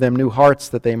 Give them new hearts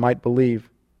that they might believe.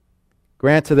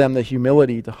 Grant to them the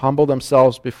humility to humble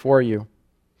themselves before you,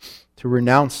 to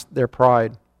renounce their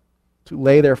pride, to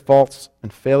lay their faults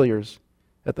and failures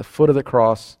at the foot of the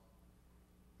cross.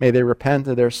 May they repent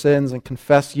of their sins and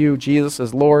confess you, Jesus,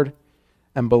 as Lord,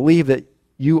 and believe that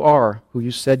you are who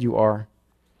you said you are,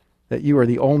 that you are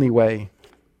the only way,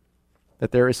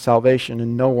 that there is salvation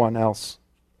in no one else.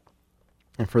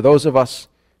 And for those of us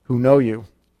who know you,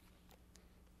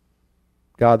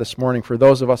 God, this morning, for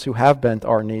those of us who have bent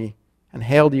our knee and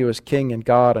hailed you as King and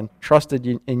God and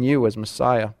trusted in you as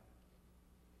Messiah,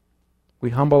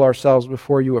 we humble ourselves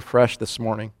before you afresh this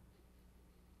morning.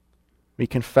 We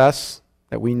confess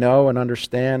that we know and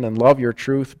understand and love your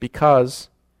truth because,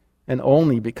 and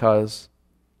only because,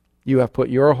 you have put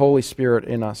your Holy Spirit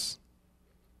in us.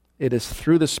 It is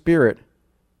through the Spirit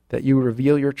that you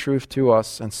reveal your truth to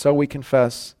us, and so we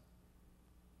confess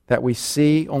that we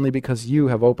see only because you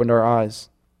have opened our eyes.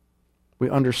 We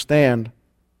understand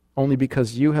only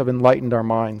because you have enlightened our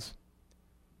minds.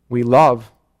 We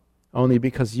love only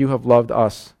because you have loved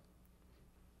us.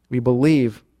 We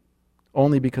believe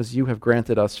only because you have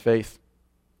granted us faith.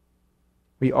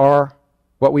 We are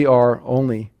what we are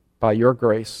only by your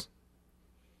grace.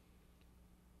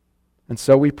 And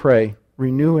so we pray,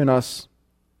 renew in us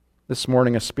this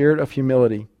morning a spirit of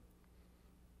humility.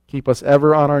 Keep us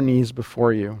ever on our knees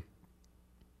before you.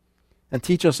 And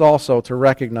teach us also to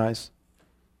recognize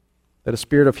that a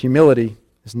spirit of humility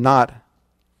is not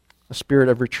a spirit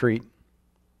of retreat.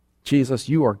 Jesus,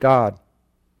 you are God.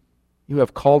 You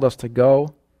have called us to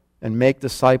go and make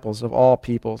disciples of all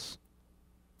peoples.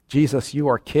 Jesus, you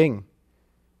are King,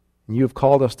 and you have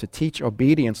called us to teach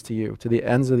obedience to you to the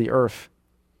ends of the earth.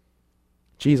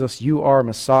 Jesus, you are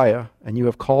Messiah, and you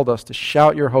have called us to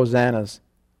shout your hosannas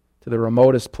to the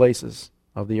remotest places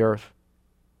of the earth.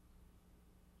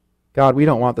 God, we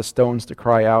don't want the stones to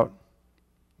cry out.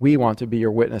 We want to be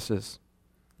your witnesses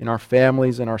in our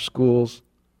families, in our schools,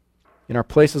 in our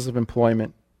places of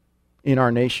employment, in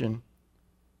our nation,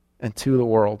 and to the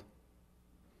world.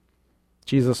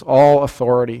 Jesus, all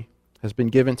authority has been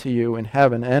given to you in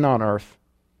heaven and on earth.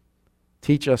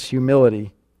 Teach us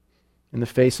humility in the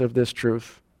face of this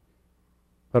truth,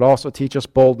 but also teach us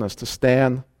boldness to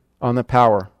stand on the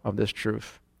power of this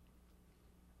truth.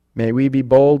 May we be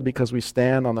bold because we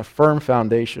stand on the firm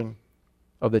foundation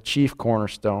of the chief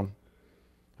cornerstone,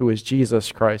 who is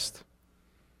Jesus Christ,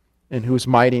 in whose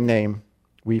mighty name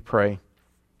we pray.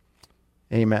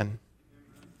 Amen.